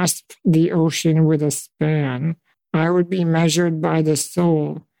grasp the ocean with a span, I would be measured by the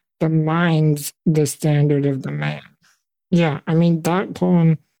soul, the mind's the standard of the man. Yeah, I mean, that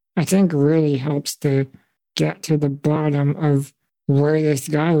poem, I think, really helps to get to the bottom of where this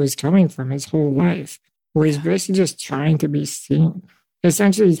guy was coming from his whole life, where he's basically just trying to be seen.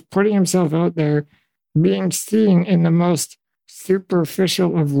 Essentially, he's putting himself out there, being seen in the most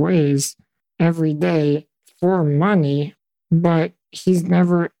superficial of ways every day for money, but he's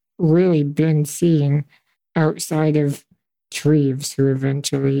never really been seen outside of Treves, who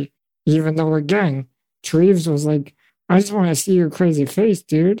eventually, even though, again, Treves was like, I just want to see your crazy face,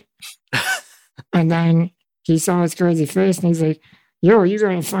 dude. And then he saw his crazy face and he's like, yo, you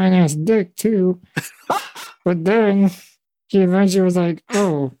got a fine ass dick too. But then he eventually was like,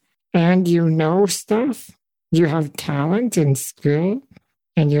 oh, and you know stuff? You have talent and skill,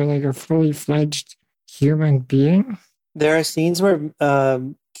 and you're like a fully fledged human being? There are scenes where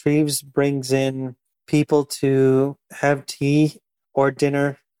Treves brings in people to have tea or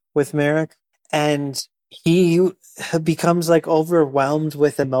dinner with Merrick, and he becomes like overwhelmed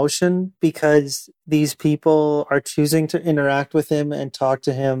with emotion because these people are choosing to interact with him and talk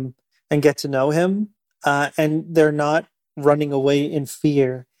to him and get to know him, and they're not running away in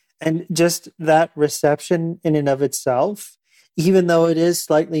fear. And just that reception in and of itself, even though it is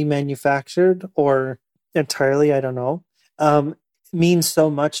slightly manufactured or entirely, I don't know, means so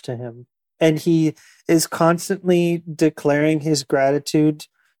much to him. And he is constantly declaring his gratitude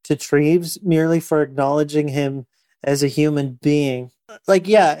to Treves merely for acknowledging him as a human being. Like,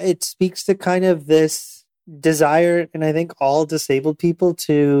 yeah, it speaks to kind of this desire, and I think all disabled people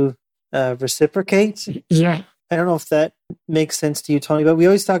to reciprocate. Yeah. I don't know if that makes sense to you, Tony, but we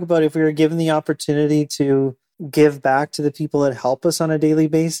always talk about if we were given the opportunity to give back to the people that help us on a daily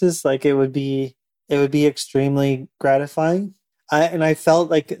basis, like it would be extremely gratifying. I felt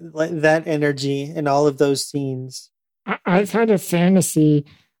like that energy in all of those scenes. I've had a fantasy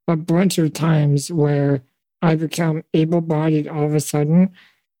a bunch of times where I become able-bodied all of a sudden,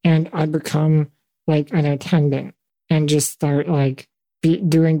 and I become like an attendant and just start like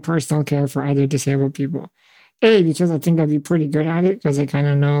doing personal care for other disabled people. A, because I think I'd be pretty good at it because I kind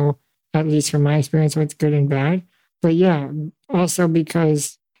of know, at least from my experience, what's good and bad. But yeah, also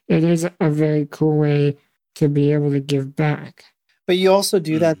because it is a very cool way to be able to give back. But you also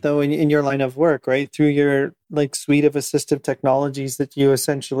do that, though, in your line of work, right? Through your like suite of assistive technologies that you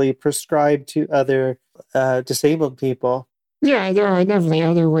essentially prescribe to other disabled people. Yeah, there are definitely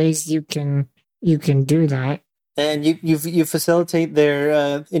other ways you can do that. And you facilitate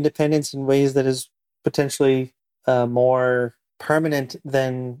their independence in ways that is potentially more permanent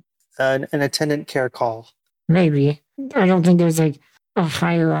than an attendant care call. Maybe. I don't think there's like a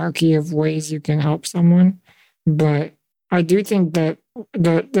hierarchy of ways you can help someone, but I do think that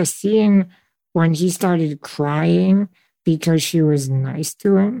the scene when he started crying because she was nice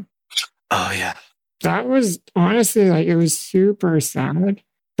to him. Oh, yeah. That was honestly like, it was super sad,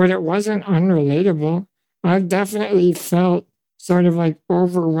 but it wasn't unrelatable. I've definitely felt sort of like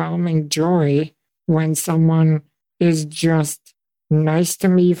overwhelming joy when someone is just nice to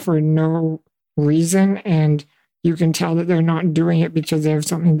me for no reason, and you can tell that they're not doing it because they have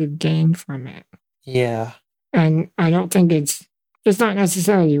something to gain from it. Yeah. And I don't think it's not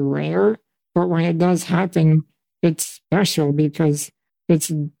necessarily rare, but when it does happen, it's special because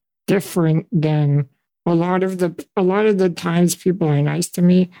it's different than a lot of the times people are nice to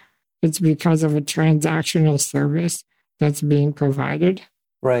me. It's because of a transactional service that's being provided.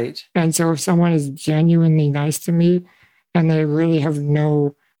 Right. And so if someone is genuinely nice to me and they really have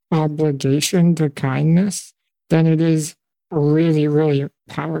no obligation to kindness, then it is really, really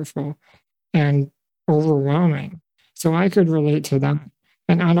powerful and overwhelming. So I could relate to that.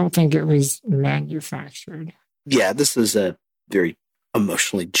 And I don't think it was manufactured. Yeah, this is a very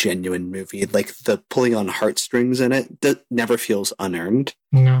emotionally genuine movie. Like the pulling on heartstrings in it that never feels unearned.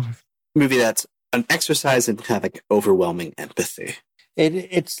 No. Movie that's an exercise in kind of like overwhelming empathy.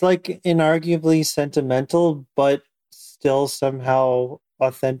 It's like inarguably sentimental, but still somehow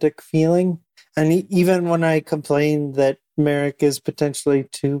authentic feeling. And even when I complain that Merrick is potentially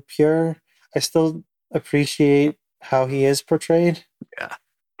too pure, I still appreciate how he is portrayed. Yeah.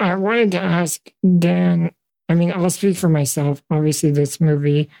 I wanted to ask Dan, I mean, I'll speak for myself. Obviously, this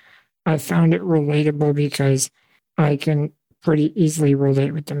movie, I found it relatable because I can pretty easily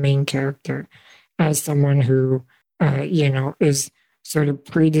relate with the main character as someone who, is sort of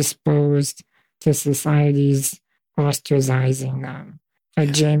predisposed to society's ostracizing them.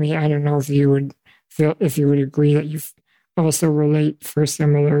 Jamie, I don't know if you would agree that you also relate for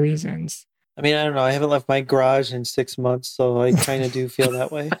similar reasons. I mean, I don't know. I haven't left my garage in 6 months, so I kind of do feel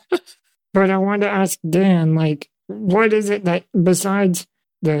that way. But I wanted to ask Dan, like, what is it that, besides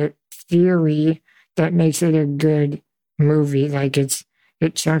the theory, that makes it a good movie? Like, it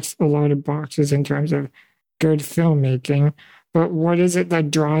checks a lot of boxes in terms of good filmmaking, but what is it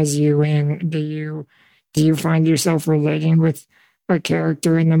that draws you in? Do you find yourself relating with a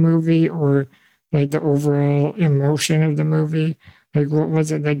character in the movie, or like the overall emotion of the movie? Like, what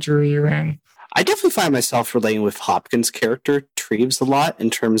was it that drew you in? I definitely find myself relating with Hopkins' character, Treves, a lot in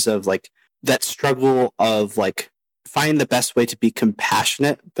terms of like that struggle of like finding the best way to be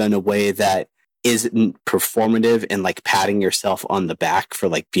compassionate, but in a way that isn't performative and like patting yourself on the back for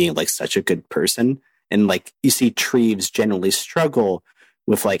like being like such a good person. And like you see Treves generally struggle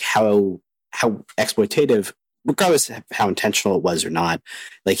with like how exploitative, regardless of how intentional it was or not,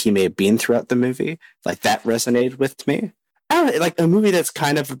 like he may have been throughout the movie. Like that resonated with me. I don't know, like a movie that's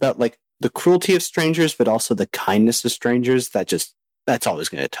kind of about like the cruelty of strangers, but also the kindness of strangers. That's always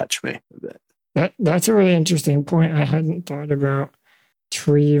going to touch me a bit. That's a really interesting point. I hadn't thought about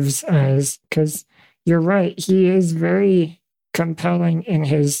Treves because you're right. He is very compelling in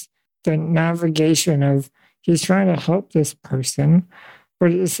the navigation of, he's trying to help this person,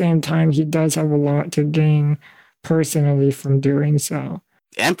 but at the same time, he does have a lot to gain personally from doing so.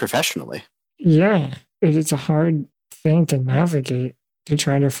 And professionally. Yeah, it is a hard thing to navigate, to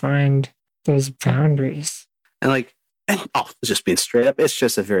try to find those boundaries. And just being straight up, it's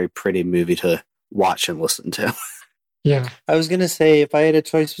just a very pretty movie to watch and listen to. Yeah. I was going to say, if I had a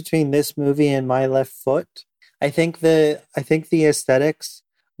choice between this movie and My Left Foot, I think the aesthetics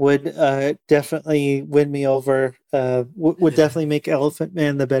would definitely win me over, would definitely make Elephant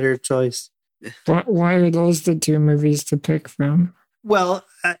Man the better choice. Why are those the two movies to pick from? Well,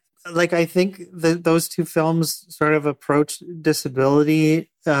 I think those two films sort of approach disability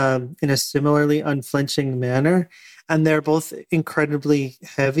in a similarly unflinching manner, and they're both incredibly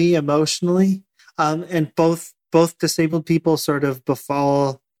heavy emotionally, and both disabled people sort of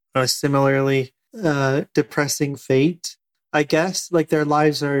befall a similarly depressing fate, I guess. Like their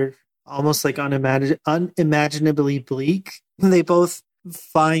lives are almost like unimaginably bleak. They both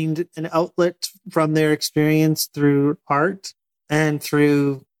find an outlet from their experience through art and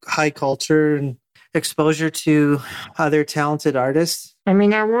through high culture and exposure to other talented artists. I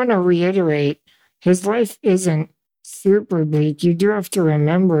mean, I want to reiterate, his life isn't super bleak. You do have to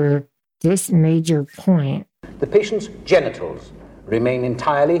remember this major point. The patient's genitals remain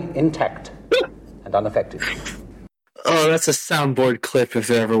entirely intact and unaffected. Oh, that's a soundboard clip if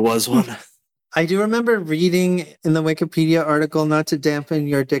there ever was one. I do remember reading in the Wikipedia article, not to dampen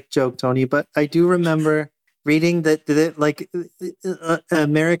your dick joke, Tony, but I do remember reading that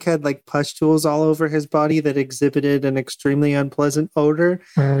Merrick had like pustules all over his body that exhibited an extremely unpleasant odor.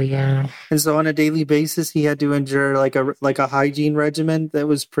 Oh yeah. And so on a daily basis, he had to endure like a hygiene regimen that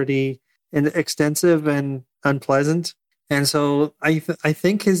was pretty extensive and unpleasant. And so I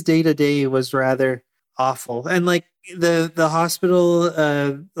think his day-to-day was rather awful. And like the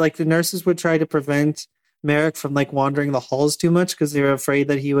hospital, like the nurses would try to prevent Merrick from like wandering the halls too much because they were afraid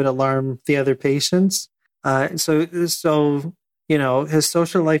that he would alarm the other patients. So you know, his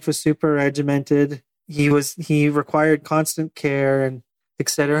social life was super regimented. He required constant care and et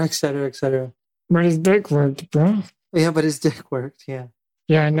cetera, et cetera, et cetera. But his dick worked, bro. Yeah, but his dick worked. Yeah.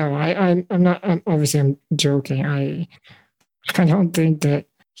 Yeah, no, I'm not. Obviously, I'm joking. I don't think that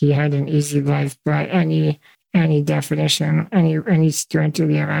he had an easy life by any definition, any stretch of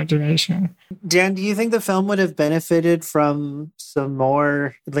the imagination. Dan, do you think the film would have benefited from some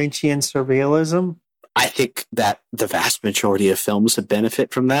more Lynchian surrealism? I think that the vast majority of films would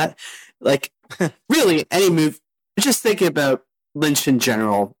benefit from that. Like, really, any movie. Just thinking about Lynch in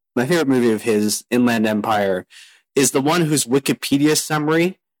general, my favorite movie of his, Inland Empire, is the one whose Wikipedia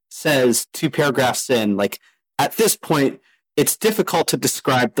summary says 2 paragraphs in, like, at this point, it's difficult to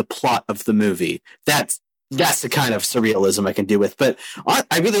describe the plot of the movie. That's the kind of surrealism I can do with. But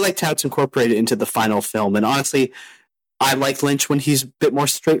I really liked how it's incorporated into the final film. And honestly, I like Lynch when he's a bit more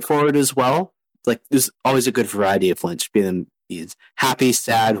straightforward as well. Like, there's always a good variety of Lynch, being he's happy,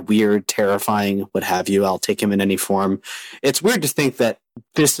 sad, weird, terrifying, what have you. I'll take him in any form. It's weird to think that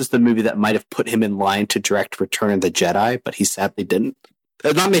this is the movie that might have put him in line to direct Return of the Jedi, but he sadly didn't.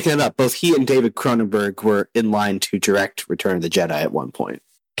 I'm not making it up. Both he and David Cronenberg were in line to direct Return of the Jedi at one point.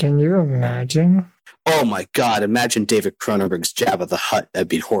 Can you imagine? Oh my God, imagine David Cronenberg's Jabba the Hutt. That'd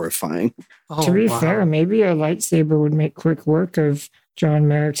be horrifying. Oh, To be wow. fair, maybe a lightsaber would make quick work of John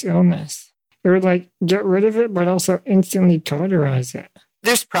Merrick's illness. It would like get rid of it, but also instantly cauterize it.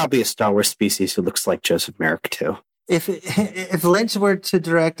 There's probably a Star Wars species who looks like Joseph Merrick too. If Lynch were to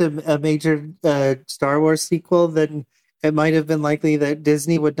direct a major Star Wars sequel, then it might have been likely that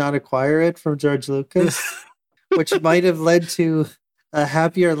Disney would not acquire it from George Lucas, which might have led to a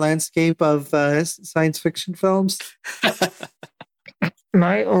happier landscape of science fiction films.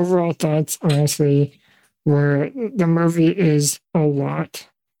 My overall thoughts, honestly, were the movie is a lot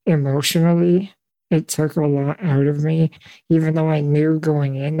emotionally. It took a lot out of me, even though I knew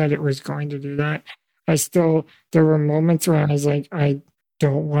going in that it was going to do that. There were moments where I was like, I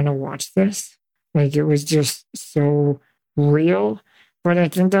don't want to watch this. Like, it was just so real. But I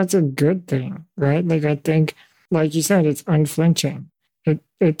think that's a good thing, right? Like, I think, like you said, it's unflinching.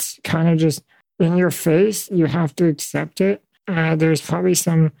 It's kind of just in your face. You have to accept it. There's probably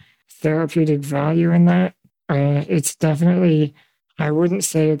some therapeutic value in that. It's definitely, I wouldn't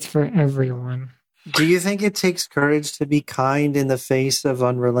say it's for everyone. Do you think it takes courage to be kind in the face of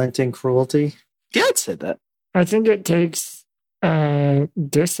unrelenting cruelty? Yeah, I'd say that. I think it takes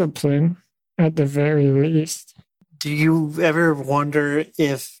discipline at the very least. Do you ever wonder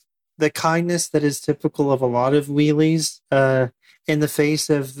if the kindness that is typical of a lot of wheelies in the face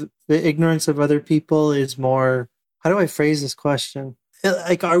of the ignorance of other people is more, how do I phrase this question?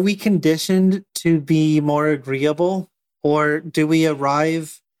 Like, are we conditioned to be more agreeable, or do we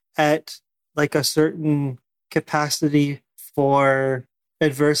arrive at like a certain capacity for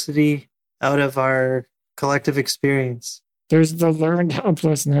adversity out of our collective experience? There's the learned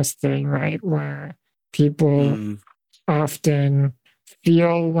helplessness thing, right? Where people often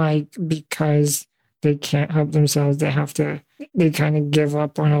feel like because they can't help themselves, they kind of give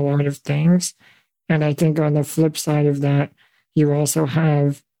up on a lot of things. And I think on the flip side of that, you also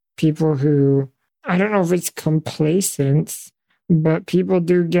have people who, I don't know if it's complacence, but people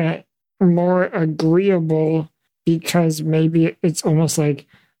do get more agreeable because maybe it's almost like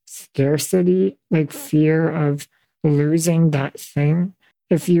scarcity, like fear of losing that thing.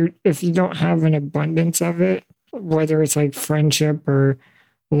 If you don't have an abundance of it, whether it's like friendship or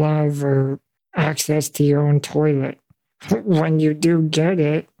love or access to your own toilet, when you do get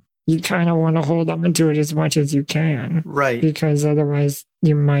it, you kind of want to hold on to it as much as you can. Right. Because otherwise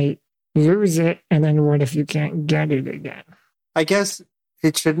you might lose it. And then what if you can't get it again? I guess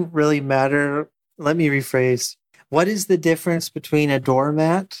it shouldn't really matter. Let me rephrase. What is the difference between a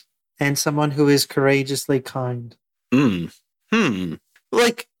doormat and someone who is courageously kind?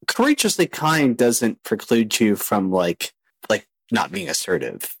 Like, courageously kind doesn't preclude you from like not being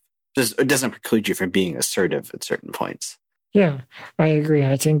assertive. It doesn't preclude you from being assertive at certain points. Yeah, I agree.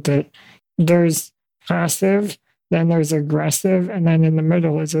 I think that there's passive, then there's aggressive, and then in the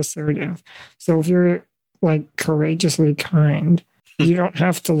middle is assertive. So if you're like courageously kind, you don't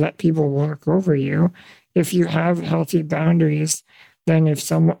have to let people walk over you. If you have healthy boundaries, then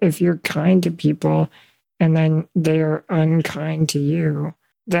if you're kind to people and then they are unkind to you,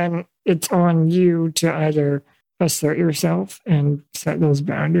 then it's on you to either assert yourself and set those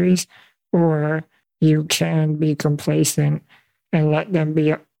boundaries, or you can be complacent and let them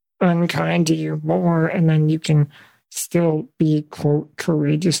be unkind to you more, and then you can still be, quote,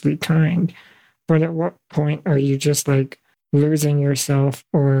 courageously kind. But at what point are you just like losing yourself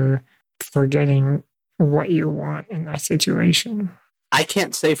or forgetting what you want in that situation? I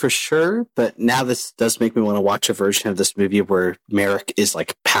can't say for sure, but now this does make me want to watch a version of this movie where Merrick is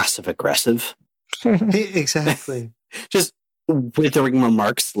like passive aggressive. Exactly. Just withering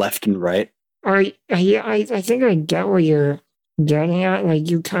remarks left and right. Yeah, I think I get what you're getting at. Like,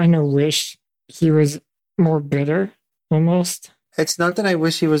 you kind of wish he was more bitter, almost. It's not that I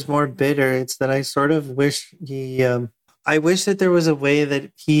wish he was more bitter. It's that I sort of wish he... I wish that there was a way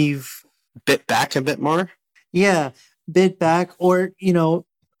that he... Bit back a bit more? Yeah, bit back. Or,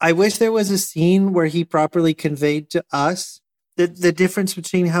 I wish there was a scene where he properly conveyed to us the difference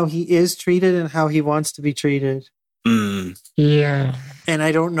between how he is treated and how he wants to be treated. Mm. Yeah. And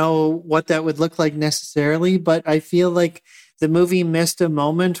I don't know what that would look like necessarily, but I feel like the movie missed a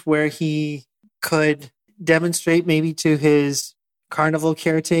moment where he could demonstrate maybe to his carnival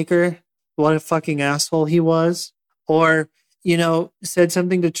caretaker what a fucking asshole he was. Or, said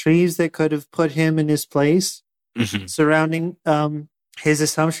something to Treves that could have put him in his place surrounding his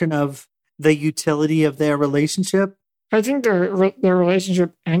assumption of the utility of their relationship. I think their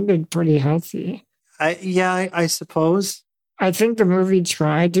relationship ended pretty healthy. I suppose. I think the movie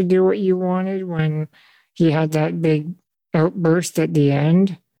tried to do what you wanted when he had that big outburst at the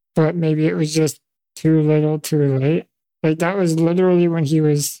end, but maybe it was just too little, too late. Like, that was literally when he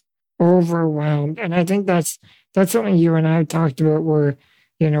was overwhelmed. And I think that's something you and I have talked about where,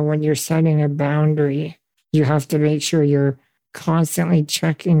 when you're setting a boundary, you have to make sure you're constantly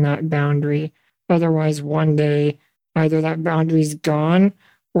checking that boundary. Otherwise, one day, either that boundary's gone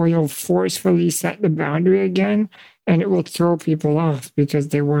or you'll forcefully set the boundary again and it will throw people off because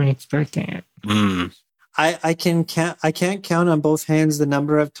they weren't expecting it. Mm. I can't count on both hands the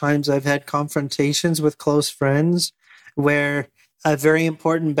number of times I've had confrontations with close friends where a very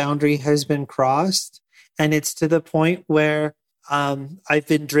important boundary has been crossed. And it's to the point where I've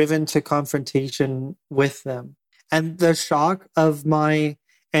been driven to confrontation with them. And the shock of my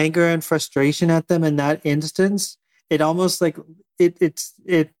anger and frustration at them in that instance, it almost like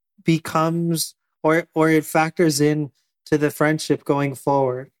it becomes or it factors in to the friendship going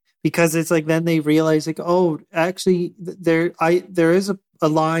forward. Because it's like then they realize like, oh, actually there is a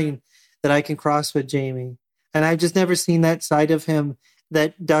line that I can cross with Jamie. And I've just never seen that side of him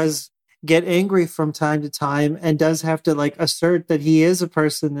that does get angry from time to time and does have to like assert that he is a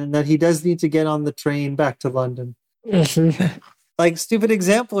person and that he does need to get on the train back to London. Like, stupid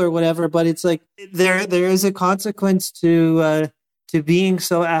example or whatever, but it's like there is a consequence to being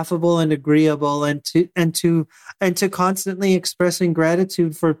so affable and agreeable and to constantly expressing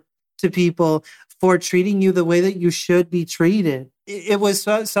gratitude to people for treating you the way that you should be treated. It was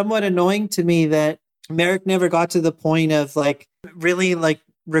somewhat annoying to me that Merrick never got to the point of like really like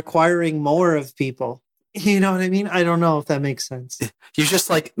requiring more of people. You know what I mean? I don't know if that makes sense. You're just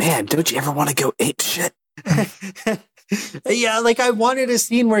like, man, don't you ever want to go ape shit? Yeah, like I wanted a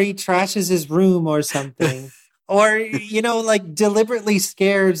scene where he trashes his room or something. Or, like deliberately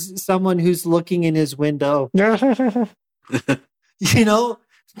scares someone who's looking in his window. Like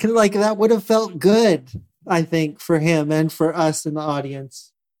that would have felt good, I think, for him and for us in the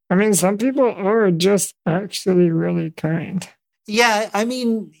audience. I mean, some people are just actually really kind. Yeah, I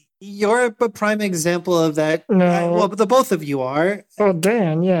mean, you're a prime example of that. No. Well, the both of you are. Oh,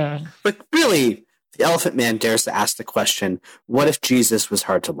 Dan, yeah. But really, the Elephant Man dares to ask the question, what if Jesus was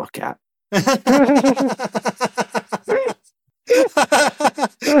hard to look at? Like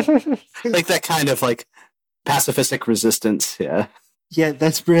that kind of like pacifistic resistance, yeah. Yeah,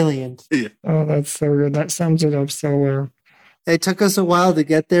 that's brilliant. Yeah. Oh, that's so good. That sums it up so well. It took us a while to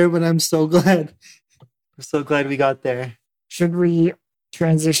get there, but I'm so glad. I'm so glad we got there. Should we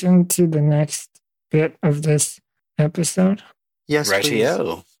transition to the next bit of this episode? Yes, please.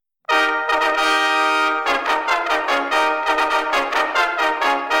 Rightio.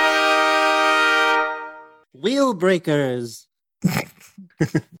 Wheel breakers.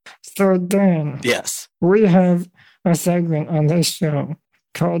 So, Dan, Yes. we have a segment on this show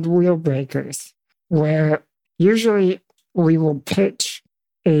called Wheel Breakers, where usually we will pitch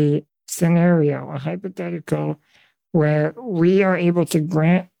a scenario, a hypothetical, where we are able to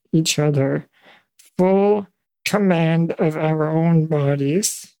grant each other full command of our own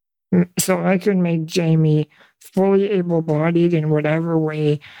bodies. So I can make Jamie fully able-bodied in whatever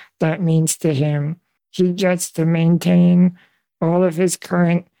way that means to him. He gets to maintain all of his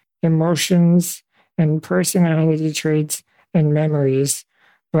current emotions and personality traits and memories,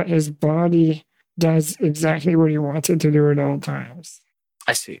 but his body does exactly what he wants it to do at all times.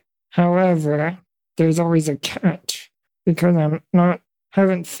 I see. However, there's always a catch because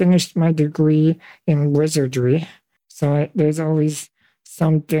haven't finished my degree in wizardry, so there's always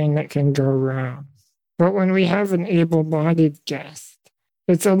something that can go wrong. But when we have an able-bodied guest,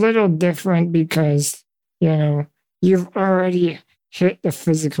 it's a little different because, you've already hit the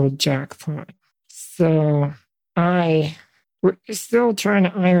physical jackpot. So we're still trying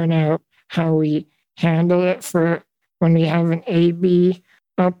to iron out how we handle it for when we have an AB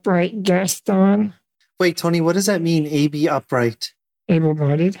upright guest on. Wait, Tony, what does that mean, AB upright?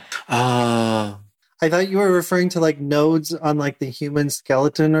 Able-bodied. I thought you were referring to like nodes on like the human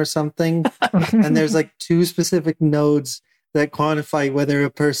skeleton or something. And there's like 2 specific nodes that quantify whether a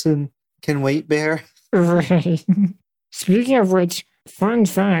person can weight bear. Right. Speaking of which, fun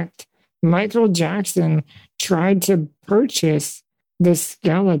fact, Michael Jackson tried to purchase the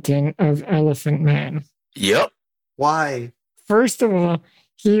skeleton of Elephant Man. Yep. Why? First of all,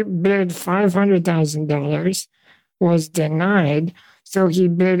 he bid $500,000, was denied, so he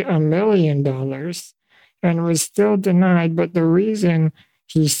bid $1 million and was still denied. But the reason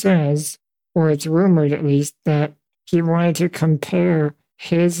he says, or it's rumored at least, that he wanted to compare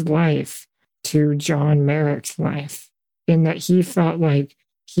his life to John Merrick's life, in that he felt like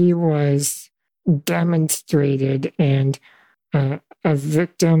he was demonstrated and a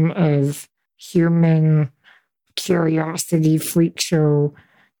victim of human curiosity, freak show,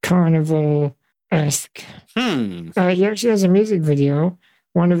 carnival-esque. He actually has a music video,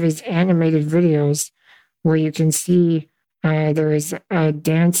 one of his animated videos, where you can see there is a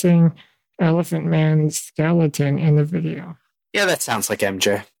dancing Elephant Man skeleton in the video. Yeah, that sounds like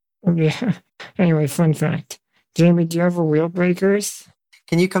MJ. Yeah. Anyway, fun fact. Jamie, do you have a wheel breakers?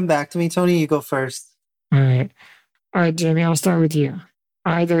 Can you come back to me, Tony? You go first. All right, Jamie, I'll start with you.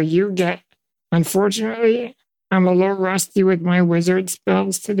 Unfortunately, I'm a little rusty with my wizard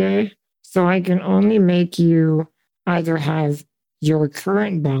spells today, so I can only make you either have your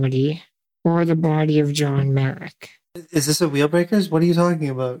current body or the body of John Merrick. Is this a wheel breakers? What are you talking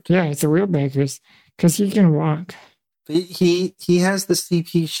about? Yeah, it's a wheel breakers, because he can walk. He has the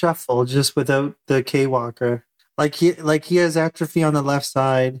CP shuffle just without the K walker. Like he has atrophy on the left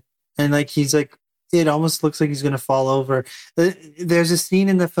side, and it almost looks like he's gonna fall over. There's a scene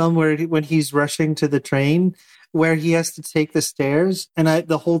in the film when he's rushing to the train where he has to take the stairs, and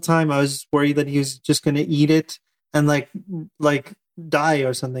the whole time I was worried that he was just gonna eat it and like die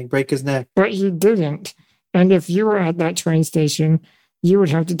or something, break his neck. But he didn't. And if you were at that train station, you would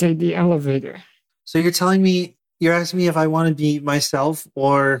have to take the elevator. So you're asking me if I want to be myself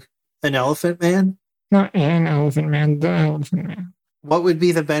or an Elephant Man? Not an Elephant Man, the Elephant Man. What would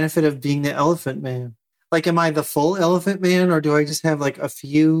be the benefit of being the Elephant Man? Like, am I the full Elephant Man, or do I just have like a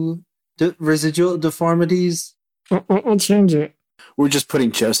few residual deformities? I'll change it. We're just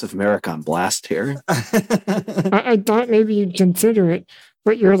putting Joseph Merrick on blast here. I thought maybe you'd consider it,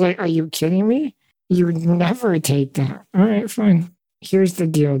 but you're like, are you kidding me? You would never take that. All right, fine. Here's the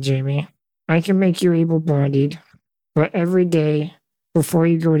deal, Jamie. I can make you able-bodied, but every day before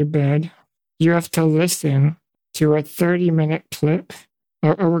you go to bed, you have to listen to a 30-minute clip,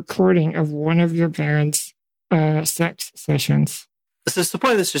 a recording of one of your parents' sex sessions. So the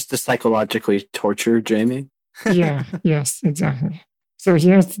point of this is to psychologically torture Jamie? Yeah, yes, exactly. So he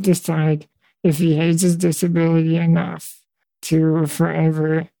has to decide if he hates his disability enough to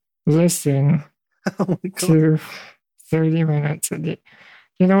forever listen to 30 minutes a day.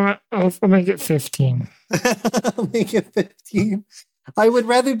 You know what? I'll make it 15. I'll make it 15. I would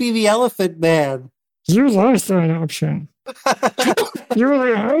rather be the Elephant Man. You lost that option. You were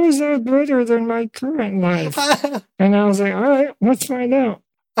like, how is that better than my current life? And I was like, all right, let's find out.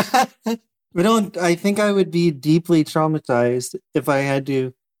 I think I would be deeply traumatized if I had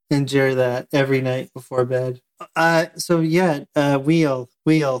to endure that every night before bed. Wheel.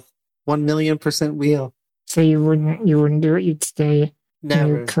 1,000,000% wheel. So you wouldn't do it? You'd stay in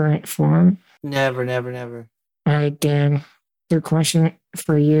your current form? Never. All right, Dan. The question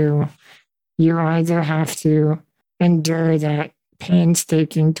for you either have to endure that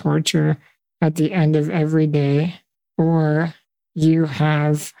painstaking torture at the end of every day, or you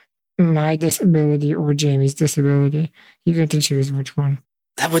have my disability or Jamie's disability. You get to choose which one.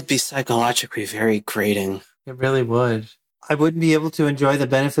 That would be psychologically very grating. It really would. I wouldn't be able to enjoy the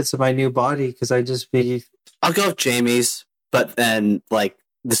benefits of my new body because I'd just be... I'll go with Jamie's, but then,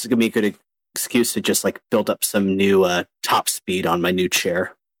 this is going to be a good excuse to just, build up some new top speed on my new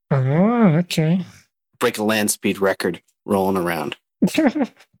chair. Oh, okay. Break a land speed record rolling around.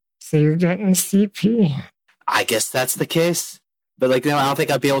 So you're getting CP. I guess that's the case. But like, I don't think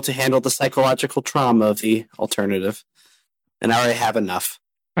I'd be able to handle the psychological trauma of the alternative. And I already have enough.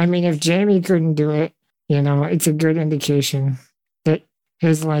 I mean, if Jamie couldn't do it, it's a good indication that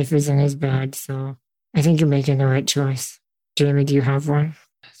his life isn't as bad. So I think you're making the right choice. Jamie, do you have one?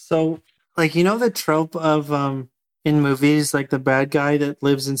 So, like, the trope of in movies, like the bad guy that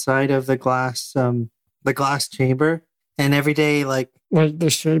lives inside of the glass chamber, and every day, like The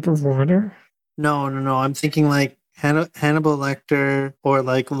Shape of Water? No. I'm thinking like Hannibal Lecter or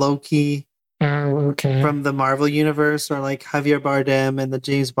like Loki. Oh, okay. From the Marvel universe, or like Javier Bardem in the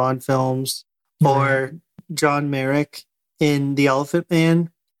James Bond films, or John Merrick in The Elephant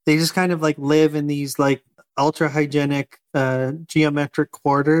Man. They just kind of like live in these like ultra hygienic geometric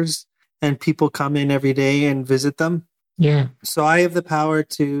quarters, and people come in every day and visit them. Yeah. So I have the power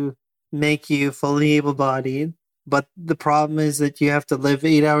to make you fully able-bodied, but the problem is that you have to live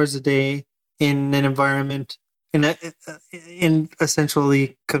 8 hours a day in an environment in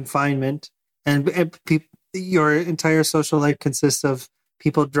essentially confinement. And your entire social life consists of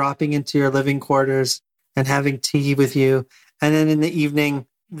people dropping into your living quarters and having tea with you. And then in the evening,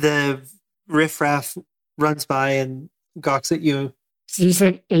 the riffraff runs by and gawks at you. So you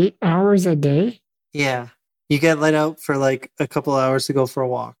said 8 hours a day? Yeah. You get let out for like a couple hours to go for a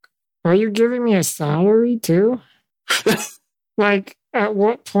walk. Are you giving me a salary too? Like, at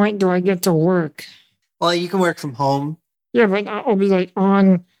what point do I get to work? Well, you can work from home. Yeah, but I'll be like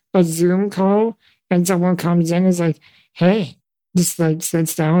on a Zoom call and someone comes in and is like, hey, just like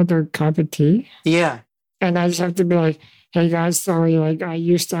sits down with their cup of tea. Yeah. And I just have to be like, hey guys, sorry, like I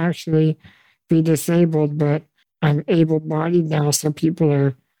used to actually be disabled, but I'm able-bodied now, so people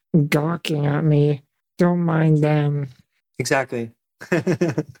are gawking at me. Don't mind them. Exactly.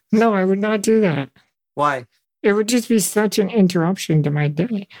 No, I would not do that. Why? It would just be such an interruption to my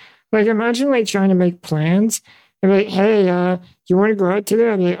day. Like, imagine like trying to make plans. And like, hey, you want to go out today?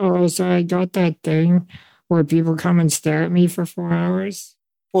 I'm like, oh, so I got that thing where people come and stare at me for 4 hours.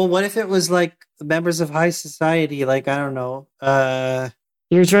 Well, what if it was like members of high society? Like, I don't know.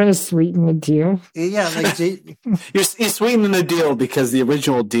 You're trying to sweeten the deal? Yeah, like You're sweetening the deal because the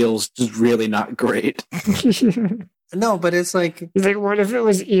original deal's just really not great. No, but it's like, what if it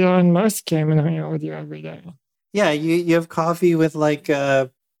was Elon Musk came and hung out with you every day? yeah, you have coffee with like, I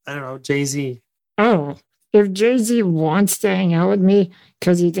don't know, Jay-Z. Oh, if Jay-Z wants to hang out with me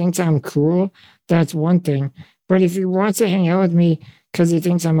because he thinks I'm cool, that's one thing. But if he wants to hang out with me because he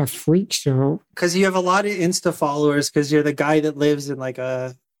thinks I'm a freak show. Because you have a lot of Insta followers because you're the guy that lives in like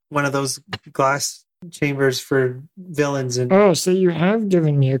one of those glass chambers for villains. And oh, so you have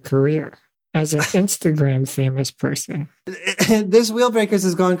given me a career as an Instagram famous person. This Wheel Breakers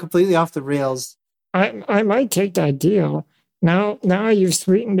has gone completely off the rails. I might take that deal. Now you've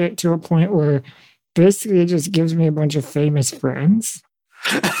sweetened it to a point where basically it just gives me a bunch of famous friends.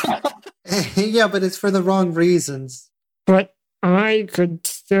 Yeah, but it's for the wrong reasons. But I could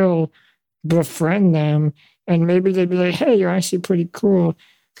still befriend them, and maybe they'd be like, hey, you're actually pretty cool.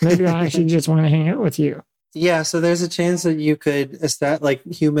 Maybe I actually just want to hang out with you. Yeah, so there's a chance that you could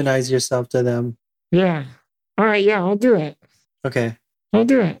humanize yourself to them. Yeah. All right, yeah, I'll do it. Okay. I'll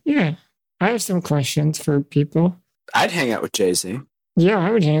do it, yeah. I have some questions for people. I'd hang out with Jay-Z. Yeah,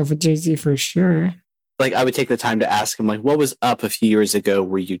 I would hang out with Jay-Z for sure. Like, I would take the time to ask him, like, what was up a few years ago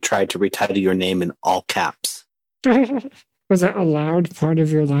where you tried to retitle your name in all caps? Was that a loud part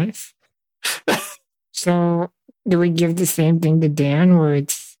of your life? So, do we give the same thing to Dan where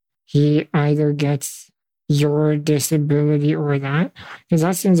he either gets your disability or that? Because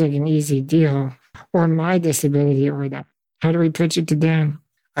that seems like an easy deal. Or my disability or that. How do we pitch it to Dan?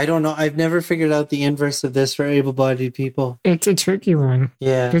 I don't know. I've never figured out the inverse of this for able-bodied people. It's a tricky one.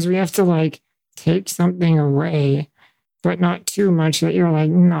 Yeah. Because we have to take something away, but not too much that you're like,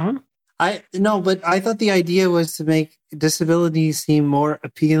 no. But I thought the idea was to make disability seem more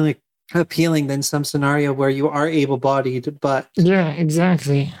appealing than some scenario where you are able-bodied, but... Yeah,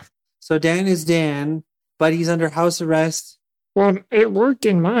 exactly. So Dan is Dan, but he's under house arrest. Well, it worked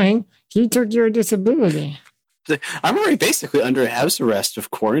in mine. He took your disability. I'm already basically under house arrest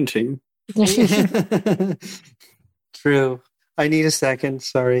of quarantine. True. I need a second.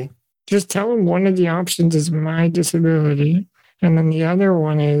 Sorry. Just tell him one of the options is my disability, and then the other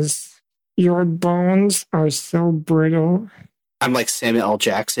one is your bones are so brittle. I'm like Samuel L.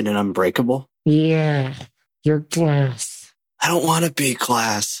 Jackson in Unbreakable. Yeah, you're glass. I don't want to be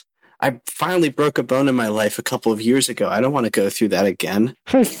glass. I finally broke a bone in my life a couple of years ago. I don't want to go through that again.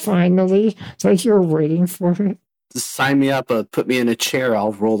 Finally? It's like you were waiting for it. Just sign me up, put me in a chair,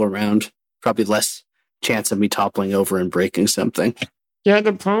 I'll roll around. Probably less chance of me toppling over and breaking something. Yeah,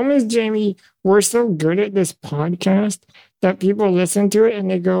 the problem is, Jamie, we're so good at this podcast that people listen to it and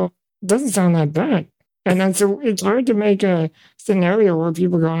they go, doesn't sound that bad. And then so it's hard to make a scenario where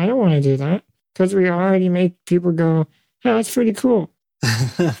people go, I don't want to do that. Because we already make people go, yeah, that's pretty cool.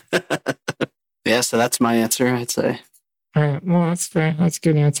 Yeah, so that's my answer, I'd say. All right, well, that's fair. That's a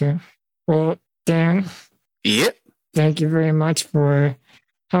good answer. Well, Dan, Yep. thank you very much for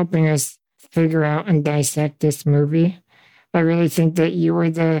helping us figure out and dissect this movie. I really think that you were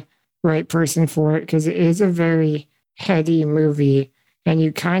the right person for it because it is a very heady movie and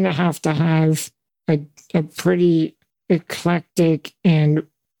you kind of have to have a pretty eclectic and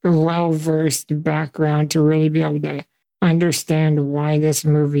well-versed background to really be able to understand why this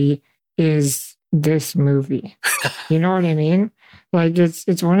movie is this movie. You know what I mean? Like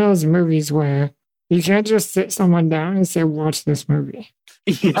it's one of those movies where you can't just sit someone down and say, watch this movie.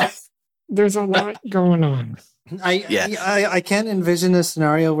 Yes. There's a lot going on. I can't envision a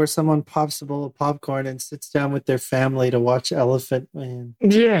scenario where someone pops a bowl of popcorn and sits down with their family to watch Elephant Man.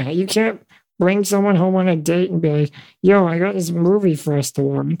 Yeah, you can't bring someone home on a date and be like, yo, I got this movie for us to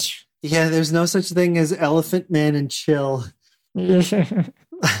watch. Yeah, there's no such thing as Elephant Man and chill. Yeah.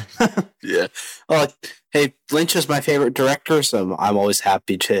 Yeah. Well, hey, Lynch is my favorite director, so I'm always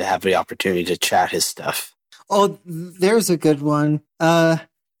happy to have the opportunity to chat his stuff. Oh, there's a good one.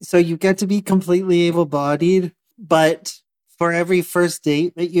 So you get to be completely able-bodied, but for every first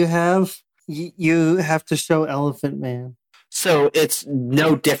date that you have, you have to show Elephant Man. So it's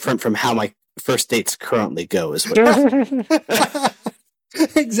no different from how my first dates currently go, is what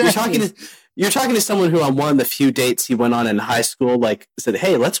Exactly. You're talking to someone who on one of the few dates he went on in high school, like said,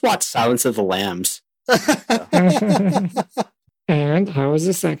 hey, let's watch Silence of the Lambs. And how was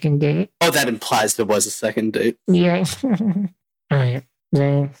the second date? Oh, that implies there was a second date. Yeah. All right.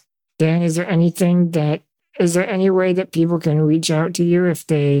 Well, Dan, is there any way that people can reach out to you if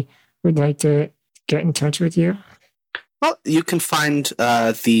they would like to get in touch with you? Well, you can find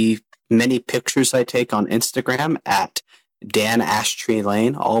the many pictures I take on Instagram at Dan Ashtree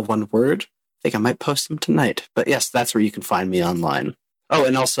Lane, all one word. I think I might post them tonight. But yes, that's where you can find me online. Oh,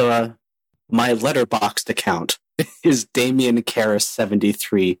 and also my Letterboxd account is Damien Karras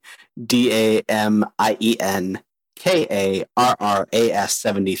 73, DAMIENKARRAS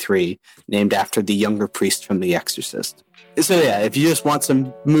 73, named after the younger priest from The Exorcist. So yeah, if you just want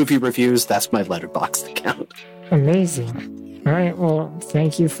some movie reviews, that's my Letterboxd account. Amazing. All right. Well,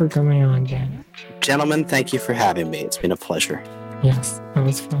 thank you for coming on, Dan. Gentlemen, thank you for having me. It's been a pleasure. Yes, that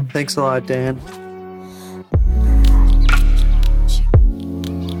was fun. Thanks a lot, Dan.